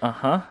spaghetti.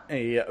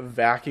 a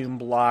vacuum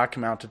block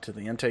mounted to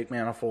the intake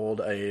manifold,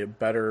 a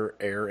better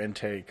air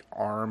intake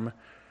arm.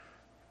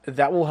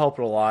 That will help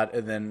it a lot,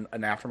 and then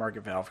an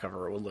aftermarket valve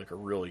cover would look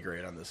really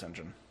great on this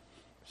engine.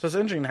 So this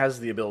engine has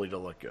the ability to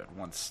look good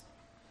once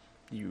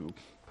you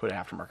put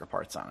aftermarket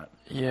parts on it.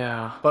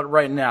 Yeah. But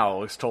right now, it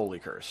looks totally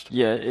cursed.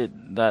 Yeah,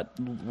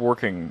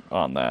 working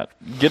on that.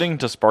 Getting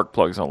to spark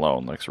plugs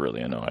alone looks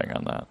really annoying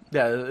on that.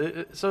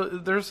 Yeah, so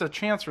there's a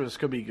chance where this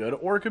could be good,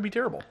 or it could be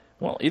terrible.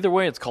 Well, either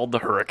way, it's called the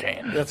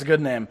Hurricane. That's a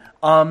good name.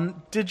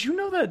 Did you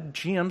know that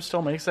GM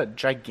still makes that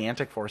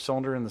gigantic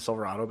four-cylinder in the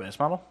Silverado base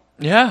model?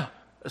 Yeah.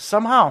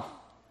 Somehow.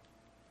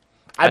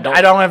 I don't-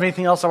 don't have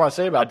anything else I want to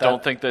say about I that.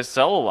 don't think they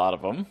sell a lot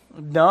of them.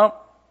 No,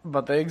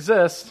 but they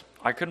exist.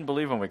 I couldn't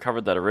believe when we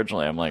covered that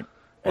originally. I'm like,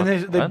 And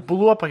what? they What?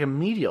 blew up like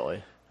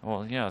immediately.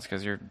 Well, yeah, it's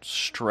because you're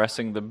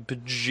stressing the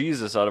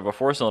bejesus out of a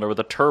four-cylinder with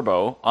a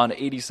turbo on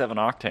 87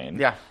 octane.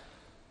 Yeah.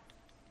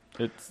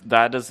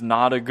 That is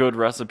not a good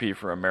recipe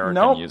for American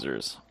Nope.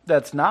 users.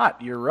 That's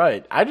not. You're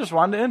right. I just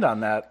wanted to end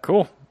on that.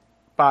 Cool.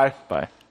 Bye. Bye.